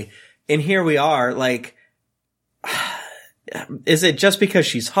subtly. And here we are, like, is it just because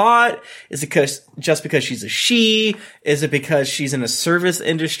she's hot? Is it just because she's a she? Is it because she's in a service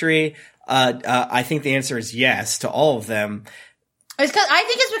industry? I think the answer is yes to all of them. I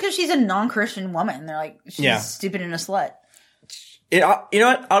think it's because she's a non-Christian woman. They're like, she's stupid and a slut. You know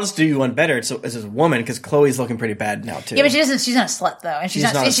what? I'll just do you one better. So as a woman, because Chloe's looking pretty bad now too. Yeah, but she's not a slut though, and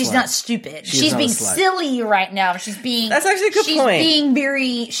she's not stupid. She's being silly right now. That's actually a good point. She's being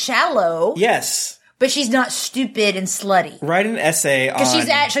very shallow. Yes. but she's not stupid and slutty. Write an essay on...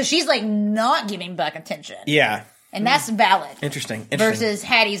 Because she's like not giving Buck attention. Yeah. And that's valid. Interesting. Versus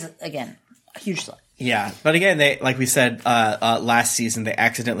Hattie's, again, a huge slut. Yeah. But again, they, like we said last season, they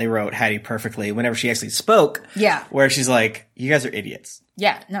accidentally wrote Hattie perfectly whenever she actually spoke. Yeah. Where she's like, you guys are idiots.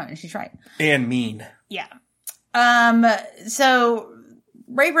 Yeah. No, she's right. And mean. Yeah. So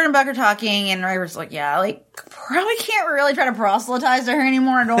Rayford and Buck are talking, and Rayford's like, yeah, like, probably can't really try to proselytize to her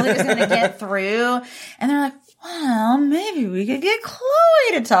anymore. I don't think it's going to get through. And they're like, well, maybe we could get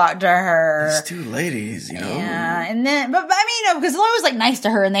Chloe to talk to her. These two ladies, you know. Yeah, and then, but I mean, because Chloe was like nice to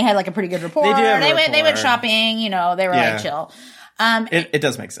her, and they had like a pretty good rapport. They do have a rapport. They went shopping, you know, they were like chill. It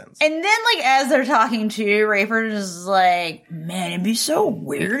does make sense. And then, like, as they're talking to, Rayford is like, man, it'd be so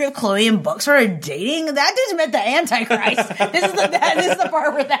weird if Chloe and Buck started dating. That dude's met the Antichrist. This is the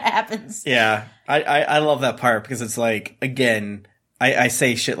part where that happens. Yeah. I love that part because it's like, again, I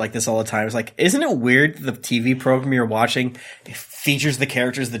say shit like this all the time. It's like, isn't it weird the TV program you're watching features the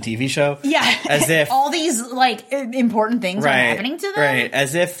characters of the TV show? Yeah. As if all these, like, important things are happening to them. Right.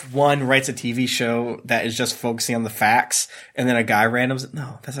 As if one writes a TV show that is just focusing on the facts and then a guy randoms.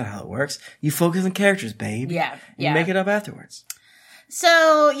 No, that's not how it works. You focus on characters, babe. Yeah. You make it up afterwards.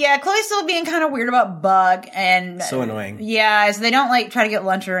 So, yeah, Chloe's still being kind of weird about Buck and... So annoying. Yeah, so they don't, like, try to get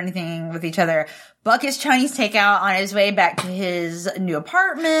lunch or anything with each other. Buck is Chinese takeout on his way back to his new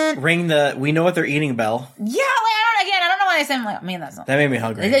apartment. Ring the we know what they're eating bell. Yeah, like, I don't know why I said, like, man, that's not... That made me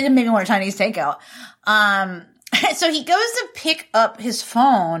hungry. It made me want a Chinese takeout. So he goes to pick up his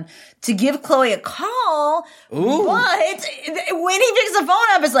phone to give Chloe a call. Ooh. But when he picks the phone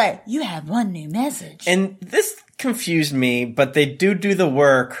up, it's like, you have one new message. And this confused me, but they do the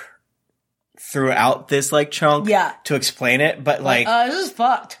work throughout this like chunk to explain it, but like this is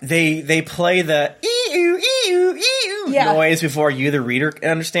fucked. They play the ee-oo noise before you the reader can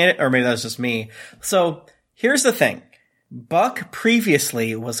understand it, or maybe that's just me. So here's the thing. Buck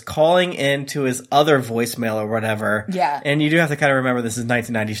previously was calling into his other voicemail or whatever. Yeah. And you do have to kind of remember this is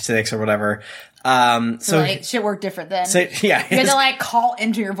 1996 or whatever. So like shit worked different then. So, yeah. You had to like call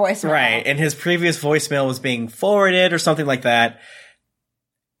into your voicemail. Right. And his previous voicemail was being forwarded or something like that.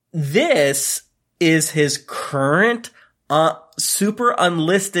 This is his current super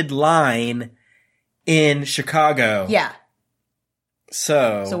unlisted line in Chicago. Yeah.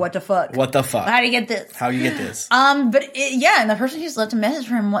 So what the fuck? What the fuck? How do you get this? How do you get this? And the person who's left a message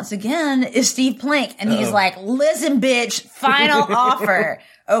for him once again is Steve Plank. And he's like, listen, bitch, final offer.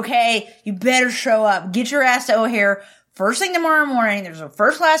 Okay? You better show up. Get your ass to O'Hare. First thing tomorrow morning, there's a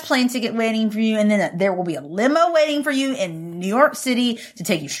first-class plane ticket waiting for you, and then there will be a limo waiting for you in New York City to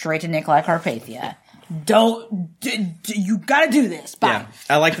take you straight to Nikolai Carpathia. You gotta do this. Bye. Yeah.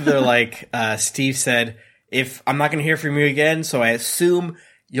 I like that they're like, Steve said, if I'm not gonna hear from you again, so I assume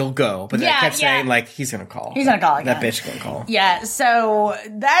you'll go. But they kept saying, like, he's gonna call. He's gonna call again. That bitch gonna call. Yeah, so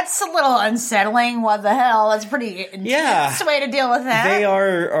that's a little unsettling. What the hell? That's a pretty intense way to deal with that. They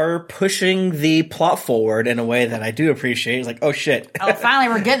are pushing the plot forward in a way that I do appreciate. It's like, oh shit. Oh,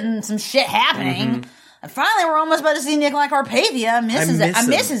 finally we're getting some shit happening. Mm-hmm. And finally we're almost about to see Nikolai Carpathia. I miss his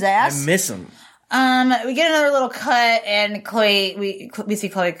ass. I miss him. We get another little cut, and Chloe, we see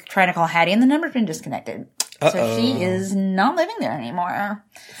Chloe trying to call Hattie, and the number's been disconnected. So she is not living there anymore.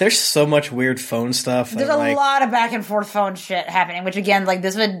 There's so much weird phone stuff. There's a lot of back and forth phone shit happening, which again, like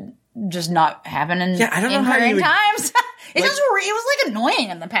this would just not happen in I don't know how current times. It was like annoying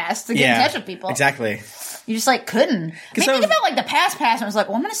in the past to get in touch with people. Exactly. You just like couldn't. I mean, think about like the past and it was like,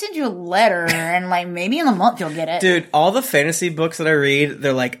 well, I'm going to send you a letter and like maybe in a month you'll get it. Dude, all the fantasy books that I read,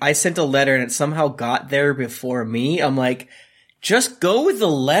 they're like, I sent a letter and it somehow got there before me. I'm like, just go with the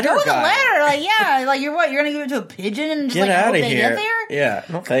letter. Go with the letter. Like, yeah. Like, you're what? You're going to give it to a pigeon and just get like out hope of they here. get there? Yeah.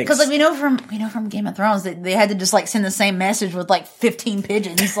 No thanks. Because like we know from Game of Thrones that they had to just like send the same message with like 15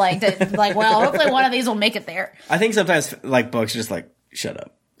 pigeons. Like, like, well, hopefully one of these will make it there. I think sometimes like books are just like, shut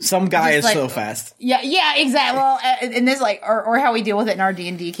up. Some guy is like, so fast. Yeah, exactly. Well, and this like, or how we deal with it in our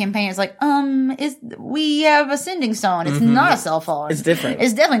D&D campaign is like, we have a sending stone. It's not a cell phone. It's different.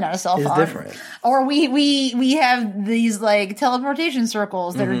 It's definitely not a cell phone. It's different. Or we have these like teleportation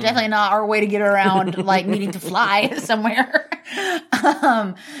circles that are definitely not our way to get around like needing to fly somewhere.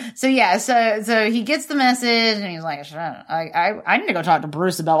 So he gets the message and he's like, I need to go talk to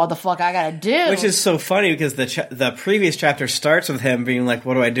Bruce about what the fuck I gotta do. Which is so funny because the previous chapter starts with him being like,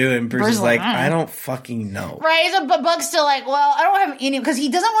 what do I do? And Bruce is like, I don't fucking know. Right. But Buck's still like, well, I don't have any, because he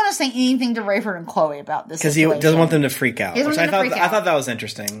doesn't want to say anything to Rayford and Chloe about this. Because he doesn't want them to freak out. Which I thought that was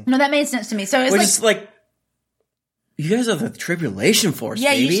interesting. No, that made sense to me. So it's which is like, You guys are the tribulation force,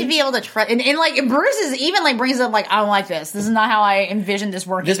 Yeah, baby. you should be able to trust. And like, Bruce is even like brings up like, I don't like this. This is not how I envisioned this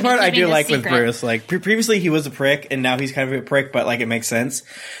working. This part I do like with secret. Bruce. Like, previously he was a prick, and now he's kind of a prick, but like, it makes sense.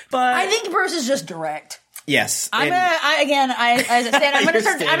 But I think Bruce is just direct. yes. I'm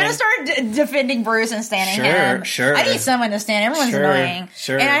gonna start defending Bruce and standing him. Sure. I need someone to stand. Everyone's annoying.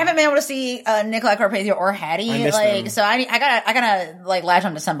 Sure. And I haven't been able to see Nikolai Carpathia or Hattie. I miss them. So I gotta like latch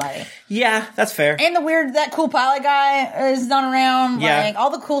on to somebody. Yeah, that's fair. And that cool pilot guy is not around. Yeah. Like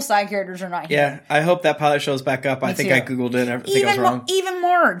all the cool side characters are not here. Yeah, I hope that pilot shows back up. I think too. I Googled it and I think I was wrong. Even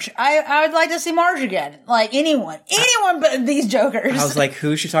Marge. I would like to see Marge again. Like anyone but these jokers. I was like,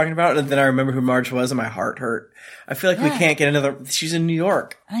 who's she talking about? And then I remember who Marge was and my heart hurt. I feel like we can't get another. She's in New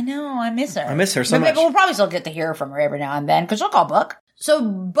York. I know. I miss her. I miss her so much. But we'll probably still get to hear from her every now and then because she'll call Buck. So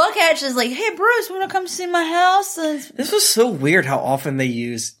Buck Hatch is like, "Hey Bruce, want to come see my house?" This was so weird how often they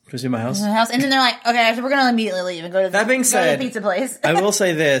use "Come see my house." And then they're like, "Okay, so we're gonna immediately leave and go to the pizza place." I will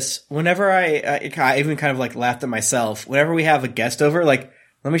say this: whenever I even kind of like laughed at myself. Whenever we have a guest over, like,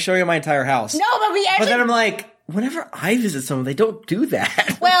 let me show you my entire house. No, but we actually. But then I'm like, whenever I visit someone, they don't do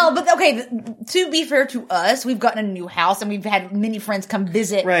that. Well, but okay, to be fair to us, we've gotten a new house and we've had many friends come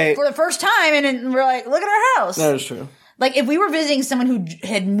visit for the first time, and then we're like, look at our house. That is true. Like, if we were visiting someone who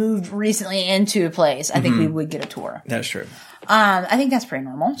had moved recently into a place, I think we would get a tour. That's true. I think that's pretty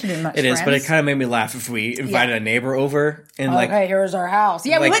normal to do amongst It is, friends. but it kind of made me laugh if we invited a neighbor over and like, okay, here's our house.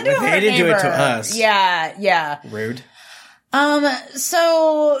 Yeah, like, we wouldn't do it for they our didn't do it neighbor. to us. Yeah. Rude.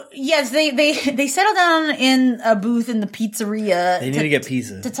 So yes, they settle down in a booth in the pizzeria. They need to get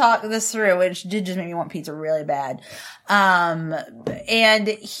pizza to talk this through, which did just make me want pizza really bad. And Buck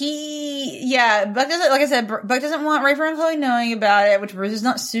doesn't, like I said, Buck doesn't want Rafer and Chloe knowing about it, which Bruce is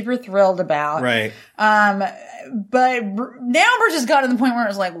not super thrilled about. Right. But now Bruce has gotten to the point where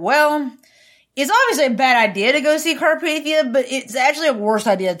it's like, well, it's obviously a bad idea to go see Carpathia, but it's actually a worse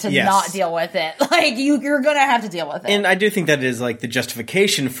idea to not deal with it. Like, you're gonna have to deal with it. And I do think that is like the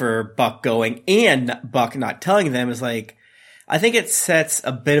justification for Buck going and Buck not telling them is like, I think it sets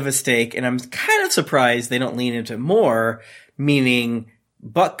a bit of a stake, and I'm kind of surprised they don't lean into it more, meaning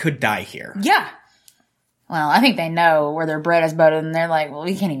Buck could die here. Yeah. Well, I think they know where their bread is buttered, and they're like, well,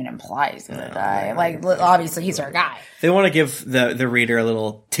 we can't even imply he's gonna die. Like, obviously, he's our guy. They want to give the reader a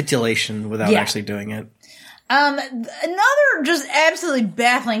little titillation without actually doing it. Another just absolutely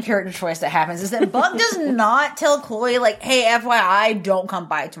baffling character choice that happens is that Buck does not tell Chloe, like, hey, FYI, don't come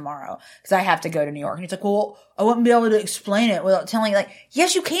by tomorrow, because I have to go to New York. And he's like, well, I wouldn't be able to explain it without telling you. Like,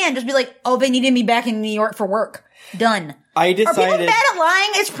 yes, you can. Just be like, oh, they needed me back in New York for work. Done. I decided. Are people bad at lying?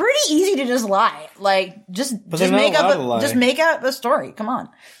 It's pretty easy to just lie. Like, just make up a story. Come on.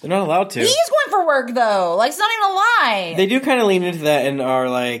 They're not allowed to. He is going for work though. Like, it's not even a lie. They do kind of lean into that and are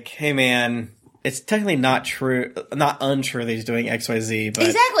like, hey man, it's technically not true, not untrue that he's doing XYZ, but.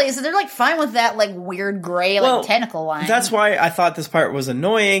 Exactly. So they're like fine with that like weird gray, like technical line. That's why I thought this part was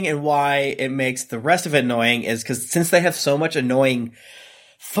annoying, and why it makes the rest of it annoying is because since they have so much annoying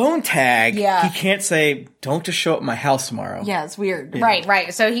phone tag, he can't say, don't just show up at my house tomorrow. Yeah, it's weird. Yeah.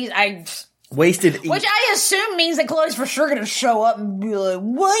 Right. So wasted. Which I assume means that Chloe's for sure going to show up and be like,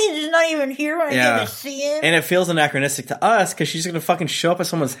 what? He's not even here. I get to see him. And it feels anachronistic to us because she's going to fucking show up at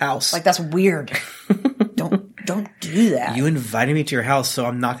someone's house. Like, that's weird. Don't do that. You invited me to your house, so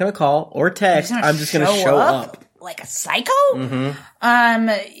I'm not going to call or text. I'm just going to show up. Like a psycho? Mm-hmm.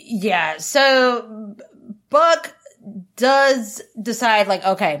 Yeah. So Buck does decide, like,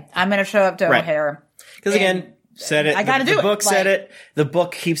 okay, I'm going to show up to O'Hare. Because again, said it. I got to do it. The book said it. The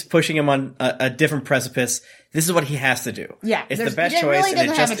book keeps pushing him on a different precipice. This is what he has to do. Yeah. It's the best choice,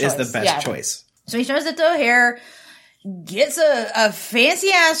 and it just is the best choice. So he shows up to O'Hare, gets a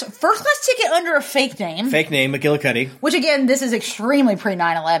fancy-ass first-class ticket under a fake name. Fake name, McGillicuddy. Which, again, this is extremely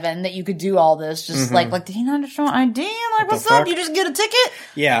pre-9/11 that you could do all this. Just like, did he not show ID? Like, what's up? You just get a ticket?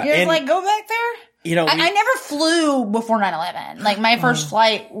 Yeah. You're just like, go back there? You know, I never flew before 9/11. Like, my first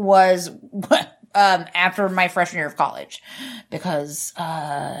flight was after my freshman year of college, because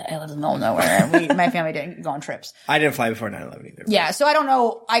I lived in the middle of nowhere, and my family didn't go on trips. I didn't fly before 9/11 either. Yeah, so I don't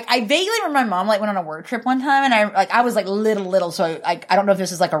know. I vaguely remember my mom like went on a work trip one time, and I was like little, so I don't know if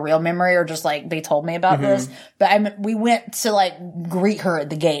this is like a real memory or just like they told me about this. But we went to like greet her at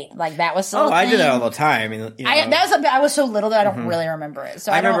the gate. Like, that was so. I did that all the time. I was so little that I don't really remember it.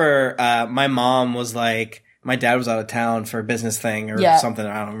 So I remember my mom was like. My dad was out of town for a business thing or something.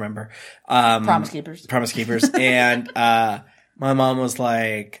 I don't remember. Promise Keepers. And my mom was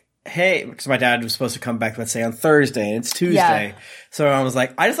like, hey, because my dad was supposed to come back, let's say, on Thursday, and it's Tuesday. Yeah. So my mom was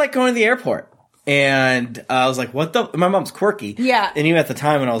like, I just like going to the airport. And I was like, what the? My mom's quirky. Yeah. And even at the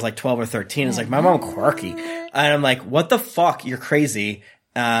time when I was like 12 or 13, I was like, my mom quirky. And I'm like, what the fuck? You're crazy.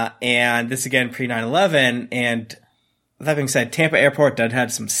 And this again, pre 9/11. And that being said, Tampa Airport does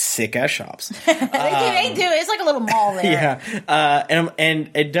have some sick ass shops. They do. It's like a little mall there. Yeah.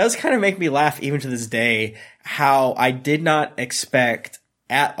 And it does kind of make me laugh even to this day how I did not expect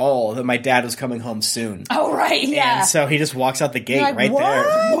at all that my dad was coming home soon. Oh, right. Yeah. And so he just walks out the gate like, right what?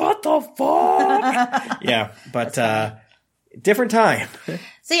 there. What the fuck? Yeah. But, different time.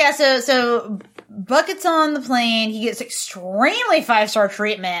 So Bucket's on the plane. He gets extremely 5-star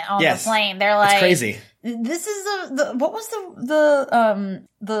treatment on the plane. They're like, it's crazy. This is the what was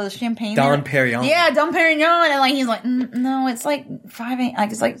the champagne? Dom Perignon. Yeah, Dom Perignon. And like he's like, no, it's like 5 a.m.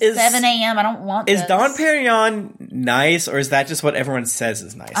 Like it's like 7 a.m. I don't want this. Is Dom Perignon nice, or is that just what everyone says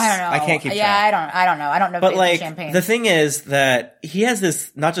is nice? I don't know. I can't keep track. Yeah, I don't know. I don't know. But if like champagne. the thing is that he has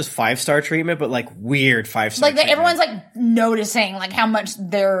this not just 5-star treatment, but like weird 5-star. Like everyone's like noticing like how much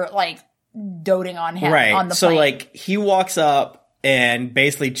they're like doting on him right on the so plane. like he walks up and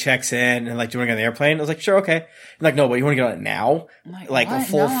basically checks in and like, do you want to get on the airplane? I was like, sure, okay. I'm like, no, but you want to get on it now? Like a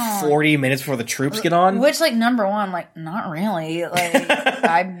full 40 minutes before the troops get on? Which, like, number one, like, not really. Like,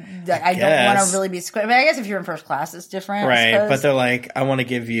 I don't want to really be squid. I mean, I guess if you're in first class, it's different. Right, but they're like, I want to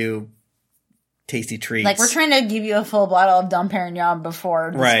give you tasty treats. Like, we're trying to give you a full bottle of Dom Perignon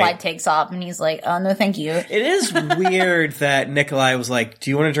before the flight takes off. And he's like, oh, no, thank you. It is weird that Nikolai was like, do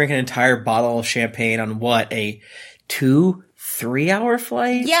you want to drink an entire bottle of champagne on what, a 2-3 hour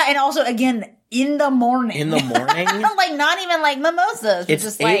flight? Yeah, and also, again, in the morning. In the morning? Like, not even like mimosas. It's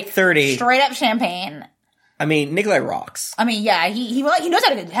just 8:30. Like, straight up champagne. I mean, Nikolai rocks. I mean, yeah, he knows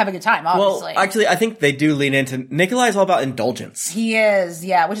how to have a good time, obviously. Well, actually, I think they do lean into... Nikolai's all about indulgence. He is,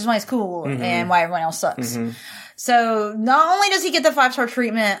 yeah, which is why he's cool and why everyone else sucks. So, not only does he get the 5-star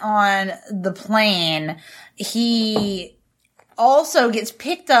treatment on the plane, he also gets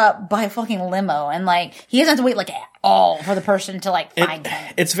picked up by a fucking limo, and like, he doesn't have to wait like at all for the person to like find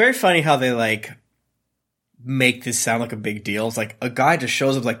him. It's very funny how they like make this sound like a big deal. It's like a guy just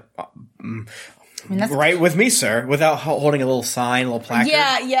shows up like... right with me, sir, without holding a little sign, a little placard.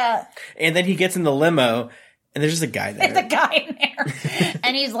 Yeah. And then he gets in the limo, and there's just a guy there. There's a guy in there.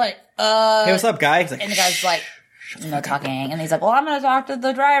 And he's like, hey, what's up, guy? He's like, and the guy's like, no talking. And he's like, well, I'm going to talk to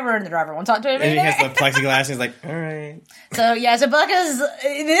the driver. And the driver won't talk to him. And he has the plexiglass, and he's like, all right. So, yeah, so Buck is,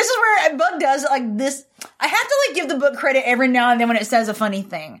 this is where Buck does, like, this. I have to, like, give the book credit every now and then when it says a funny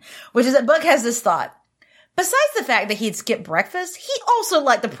thing, which is that Buck has this thought. Besides the fact that he'd skip breakfast, he also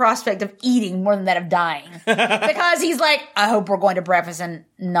liked the prospect of eating more than that of dying. Because he's like, I hope we're going to breakfast and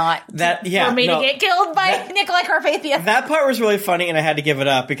not for me to get killed by Nikolai Carpathia. That part was really funny, and I had to give it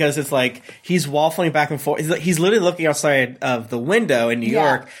up because it's like he's waffling back and forth. He's literally looking outside of the window in New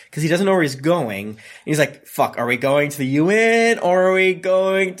York because he doesn't know where he's going. And he's like, fuck, are we going to the UN or are we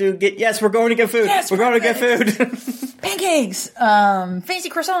going to get... Yes, we're going to get food. Yes, we're going to get food. Pancakes. Fancy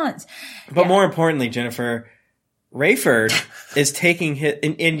croissants. But more importantly, Jennifer... Rayford is taking his,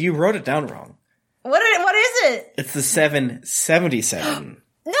 and you wrote it down wrong. What is it? It's the 777.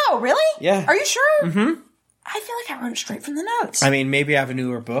 No, really? Yeah. Are you sure? Mm-hmm. I feel like I wrote it straight from the notes. I mean, maybe I have a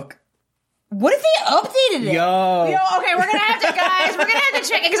newer book. What if they updated it? Yo, okay, we're gonna have to, guys. We're gonna have to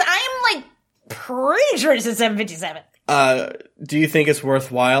check it because I am like pretty sure it says 757. Do you think it's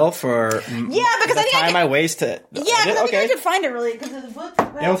worthwhile for because I think I waste it? Yeah, because I think I could find it really because of the book.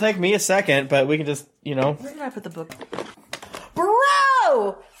 Well, it'll take me a second, but we can just, Where did I put the book?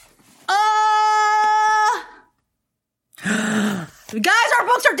 Bro! Guys, our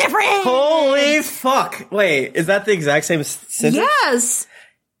books are different! Holy fuck! Wait, is that the exact same sentence? Yes!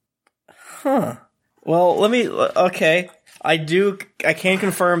 Huh. Well, let me... Okay. I can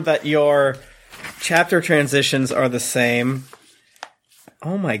confirm that your chapter transitions are the same.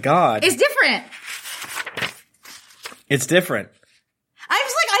 Oh my god. It's different. It's different. I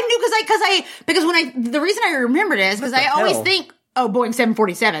was like, I knew because the reason I remembered it is because I always think, Boeing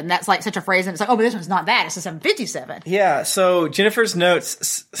 747, that's like such a phrase, and it's like, but this one's not that, it's a 757. Yeah, so Jennifer's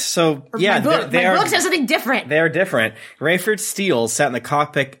notes, my book says something different. They are different. Rayford Steele sat in the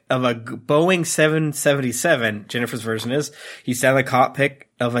cockpit of a Boeing 777, Jennifer's version is, he sat in the cockpit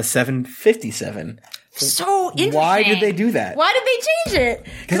of a 757. So interesting. Why did they do that? Why did they change it?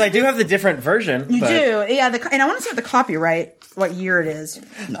 Because I do have the different version. You do, yeah. And I want to see what the copyright, what year it is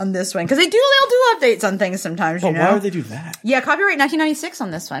on this one. Because they'll do updates on things sometimes, you know? Why would they do that? Yeah, copyright 1996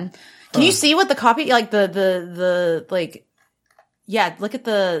 on this one. Can you see what the copy, like look at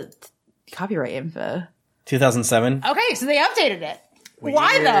the copyright info. 2007. Okay, so they updated it. Weird.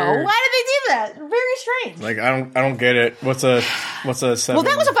 Why though? Why did they do that? Very strange. Like I don't get it. What's a 7? Well,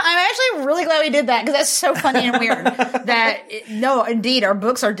 that was I'm actually really glad we did that because that's so funny and weird. No, indeed, our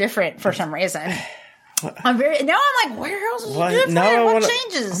books are different for some reason. I'm like, where else is it different? What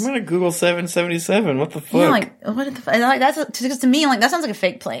changes? I'm gonna Google 777. What the fuck? Yeah, like what the fuck? Like, because to me, like that sounds like a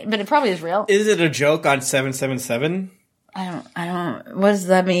fake plane, but it probably is real. Is it a joke on 777? I don't. What does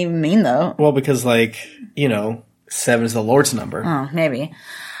that even mean though? Well, because 7 is the Lord's number. Oh, maybe.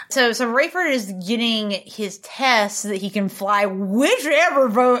 So Rayford is getting his test so that he can fly whichever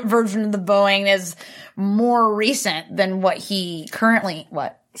version of the Boeing is more recent than what he currently,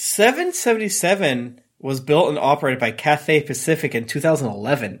 777 was built and operated by Cathay Pacific in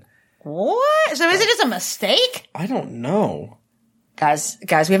 2011. What? So is it just a mistake? I don't know. Guys,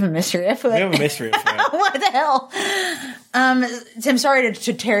 we have a mystery afoot. We have a mystery afoot. What the hell? Tim, sorry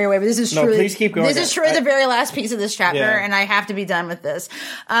to tear you away, but this is no, truly, please keep going. This is truly the very last piece of this chapter, and I have to be done with this.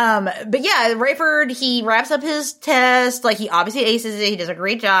 But yeah, Rayford, he wraps up his test, like he obviously aces it, he does a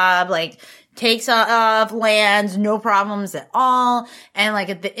great job, like takes off, lands, no problems at all. And like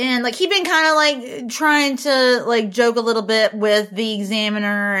at the end, like he'd been kind of like trying to like joke a little bit with the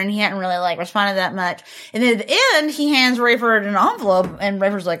examiner and he hadn't really like responded that much. And then at the end, he hands Rayford an envelope and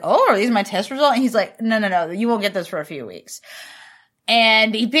Rayford's like, oh, are these my test results? And he's like, no, you won't get this for a few weeks.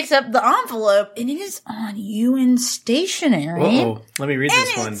 And he picks up the envelope, and it is on UN stationery. Uh-oh. Let me read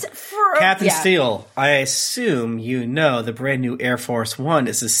this one. Captain Steele, I assume you know the brand new Air Force One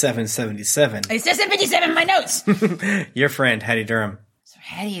is a 777. It says 757 in my notes. Your friend, Hattie Durham. So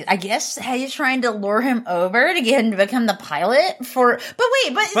I guess Hattie's trying to lure him over to get him to become the pilot for... But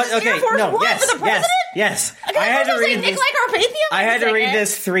is this Air Force One for the president? Yes. I had to read this. I had to read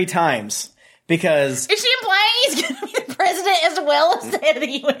this 3 times. Because... Is she implying he's going to be the president as well as the head of the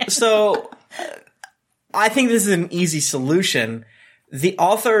UN? So, I think this is an easy solution. The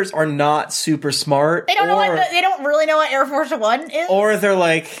authors are not super smart. They don't really know what Air Force One is? Or they're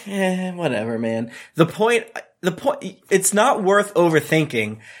like, whatever, man. The point, it's not worth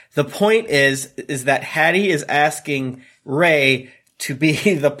overthinking. The point is that Hattie is asking Ray to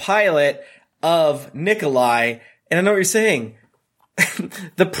be the pilot of Nikolai. And I know what you're saying.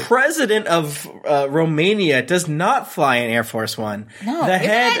 The president of Romania does not fly in Air Force One. No, isn't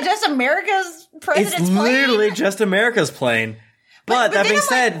that just America's president's plane? It's literally just America's plane. But that being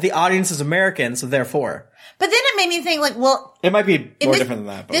said, the audience is American, so therefore. But then it made me think, like, well... It might be more different than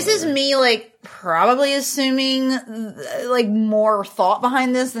that. But this is me, like, probably assuming, like, more thought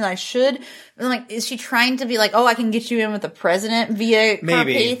behind this than I should. And, like, is she trying to be like, oh, I can get you in with the president via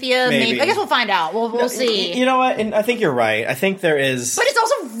Carpathia? Maybe. I guess we'll find out. We'll see. You know what? And I think you're right. I think there is... But it's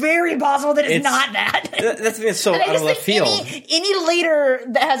also very possible that it's not that. That's so out of left field. Any leader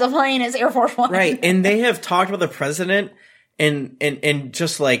that has a plane is Air Force One. Right. And they have talked about the president... in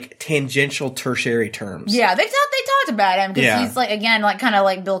just like tangential tertiary terms. Yeah, they talked about him because he's like, again, like kind of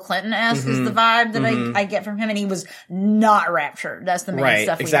like Bill Clinton-esque is the vibe that I get from him, and he was not raptured. That's the main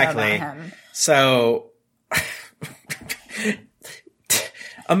stuff we know about him. So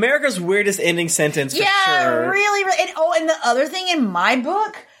America's weirdest ending sentence for sure. Really. And the other thing in my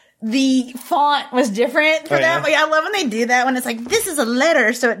book, the font was different for them. Like, I love when they do that, when it's like, this is a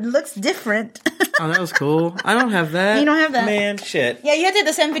letter, so it looks different. Oh, that was cool. I don't have that. You don't have that? Man, shit. Yeah, you have to have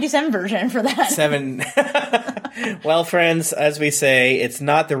the 757 version for that. Well, friends, as we say, it's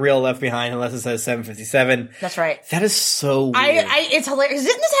not the real Left Behind unless it says 757. That's right. That is so weird. It's hilarious.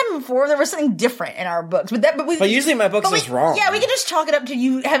 Didn't this happen before? There was something different in our books. But usually my books is wrong. Yeah, we can just chalk it up to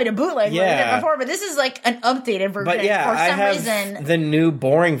you having a bootleg before, but this is like an updated version. But yeah, for some reason. The new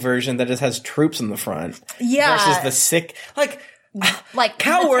boring version that just has troops in the front. Yeah. Versus the sick, like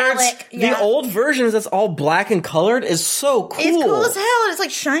cowards. Metallic, the old versions that's all black and colored is so cool. It's cool as hell. It's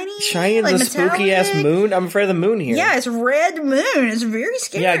like shiny, like the spooky ass moon. I'm afraid of the moon here. Yeah, it's red moon. It's very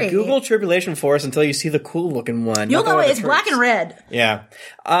scary. Yeah, Google Tribulation Force until you see the cool looking one. You'll know it's black and red. Yeah.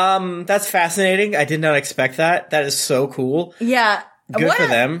 That's fascinating. I did not expect that. That is so cool. Yeah. Good for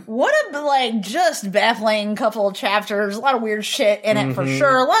them. What a, just baffling couple of chapters. A lot of weird shit in it for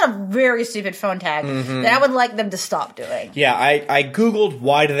sure. A lot of very stupid phone tag that I would like them to stop doing. Yeah, I Googled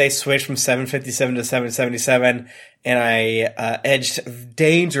why do they switch from 757 to 777, and I edged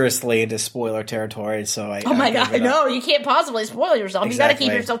dangerously into spoiler territory, so I... Oh my god, no, you can't possibly spoil yourself. Exactly. You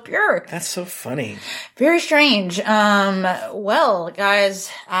gotta keep yourself pure. That's so funny. Very strange. Well, guys,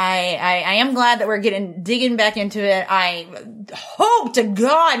 I am glad that we're digging back into it. I hope to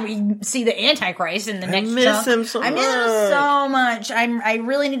God we see the Antichrist in the next chunk. I miss him so much. I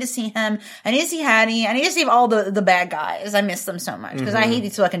really need to see him. I need to see Hattie. I need to see all the bad guys. I miss them so much because I hate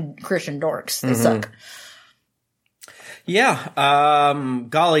these fucking Christian dorks. They suck. Yeah.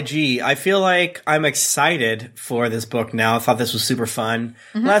 Golly gee. I feel like I'm excited for this book now. I thought this was super fun.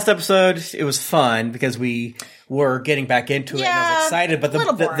 Last episode, it was fun because we were getting back into it and I was excited, but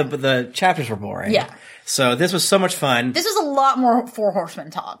the chapters were boring. Yeah. So this was so much fun. This was a lot more Four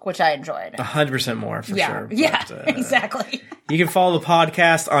Horsemen talk, which I enjoyed. 100% more, for sure. Yeah, But, exactly. You can follow the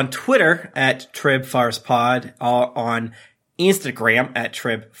podcast on Twitter at TribFarcePod, on Instagram at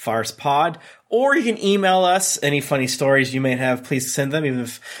TribFarcePod, or you can email us any funny stories you may have. Please send them, even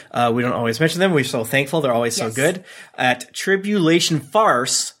if we don't always mention them. We're so thankful. They're always so good. At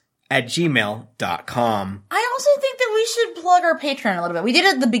tribulationfarce@gmail.com. I also think that we should plug our Patreon a little bit. We did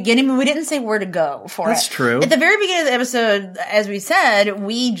it at the beginning, but we didn't say where to go for That's true. At the very beginning of the episode, as we said,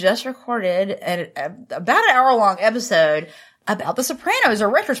 we just recorded about an hour-long episode about The Sopranos, a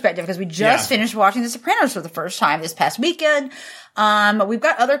retrospective, because we just finished watching The Sopranos for the first time this past weekend. We've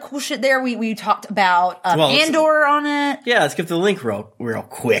got other cool shit there. We talked about Andor on it. Yeah, let's give the link real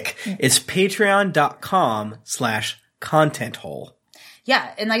quick. It's patreon.com/content hole.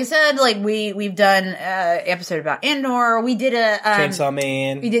 Yeah, and like I said, like we've done an episode about Andor. We did a Chainsaw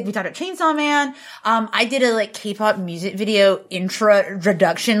Man. We talked about Chainsaw Man. I did a K-pop music video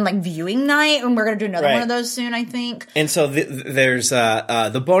introduction viewing night, and we're gonna do another one of those soon, I think. And so there's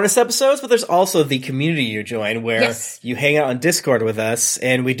the bonus episodes, but there's also the community you join where you hang out on Discord with us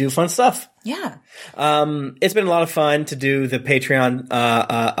and we do fun stuff. Yeah. It's been a lot of fun to do the Patreon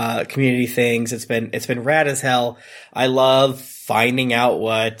community things. It's been rad as hell. I love finding out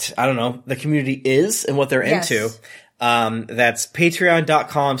what, I don't know, the community is and what they're into. That's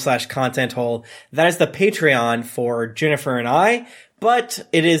patreon.com/content hole. That is the Patreon for Jennifer and I, but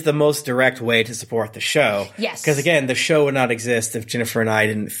it is the most direct way to support the show. Yes. Because again, the show would not exist if Jennifer and I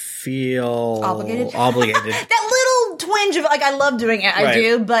didn't feel obligated. That little twinge of I love doing it. I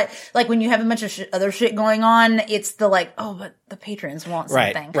do, but when you have a bunch of other shit going on, it's the but the patrons want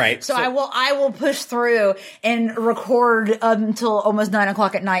something. Right. So I will push through and record until almost 9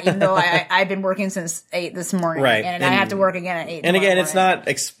 o'clock at night, even though I've been working since 8 this morning. Right. And I have to work again at 8. And again, it's not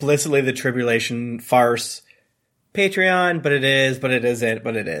explicitly the Tribulation Farce Patreon, but it is, but it isn't,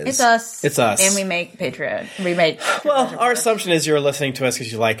 but it is. It's us. It's us. And we make Patreon. Well, our assumption is you're listening to us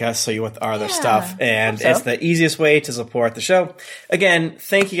because you like us, so you want our other stuff. And it's the easiest way to support the show. Again,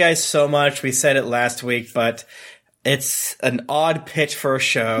 thank you guys so much. We said it last week, but it's an odd pitch for a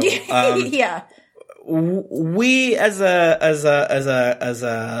show. Yeah. We as a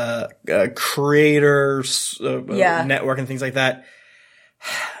creators network and things like that,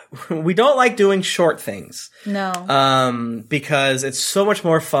 we don't like doing short things. No. Because it's so much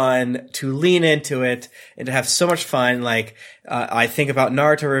more fun to lean into it and to have so much fun. I think about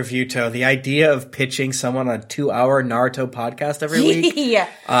Naruto Reviewto. The idea of pitching someone a 2-hour Naruto podcast every week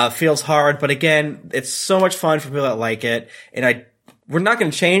feels hard. But again, it's so much fun for people that like it. And we're not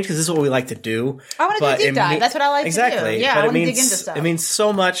going to change because this is what we like to do. I want to do deep dive. That's what I like to do. Yeah, but I want to dig into stuff. It means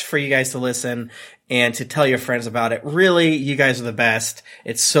so much for you guys to listen and to tell your friends about it. Really, you guys are the best.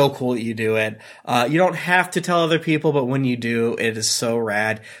 It's so cool that you do it. You don't have to tell other people, but when you do, it is so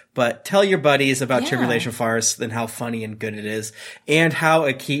rad. But tell your buddies about Tribulation Farce and how funny and good it is and how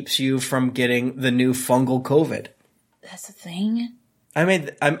it keeps you from getting the new fungal COVID. That's the thing? I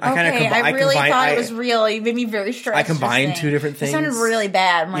really thought it was real. You made me very stressed. I combined two different things. It sounded really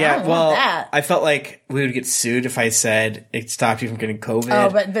bad. I'm like, I don't want that. I felt like we would get sued if I said it stopped you from getting COVID. Oh,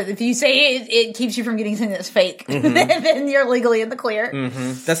 but if you say it keeps you from getting something that's fake, then you're legally in the clear.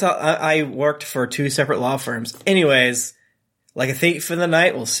 That's how I worked for 2 separate law firms. Anyways, like a thief in the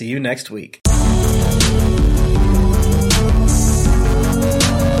night, we'll see you next week.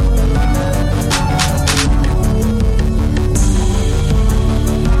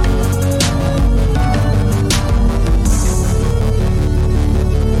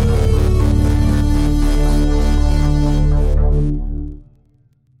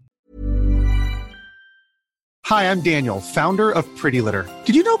 Hi, I'm Daniel, founder of Pretty Litter.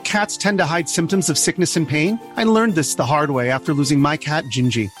 Did you know cats tend to hide symptoms of sickness and pain? I learned this the hard way after losing my cat,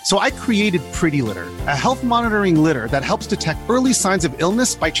 Gingy. So I created Pretty Litter, a health monitoring litter that helps detect early signs of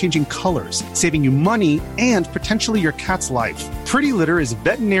illness by changing colors, saving you money and potentially your cat's life. Pretty Litter is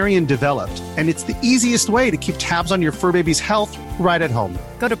veterinarian developed, and it's the easiest way to keep tabs on your fur baby's health right at home.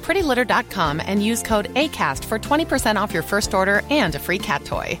 Go to prettylitter.com and use code ACAST for 20% off your first order and a free cat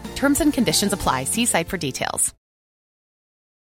toy. Terms and conditions apply. See site for details.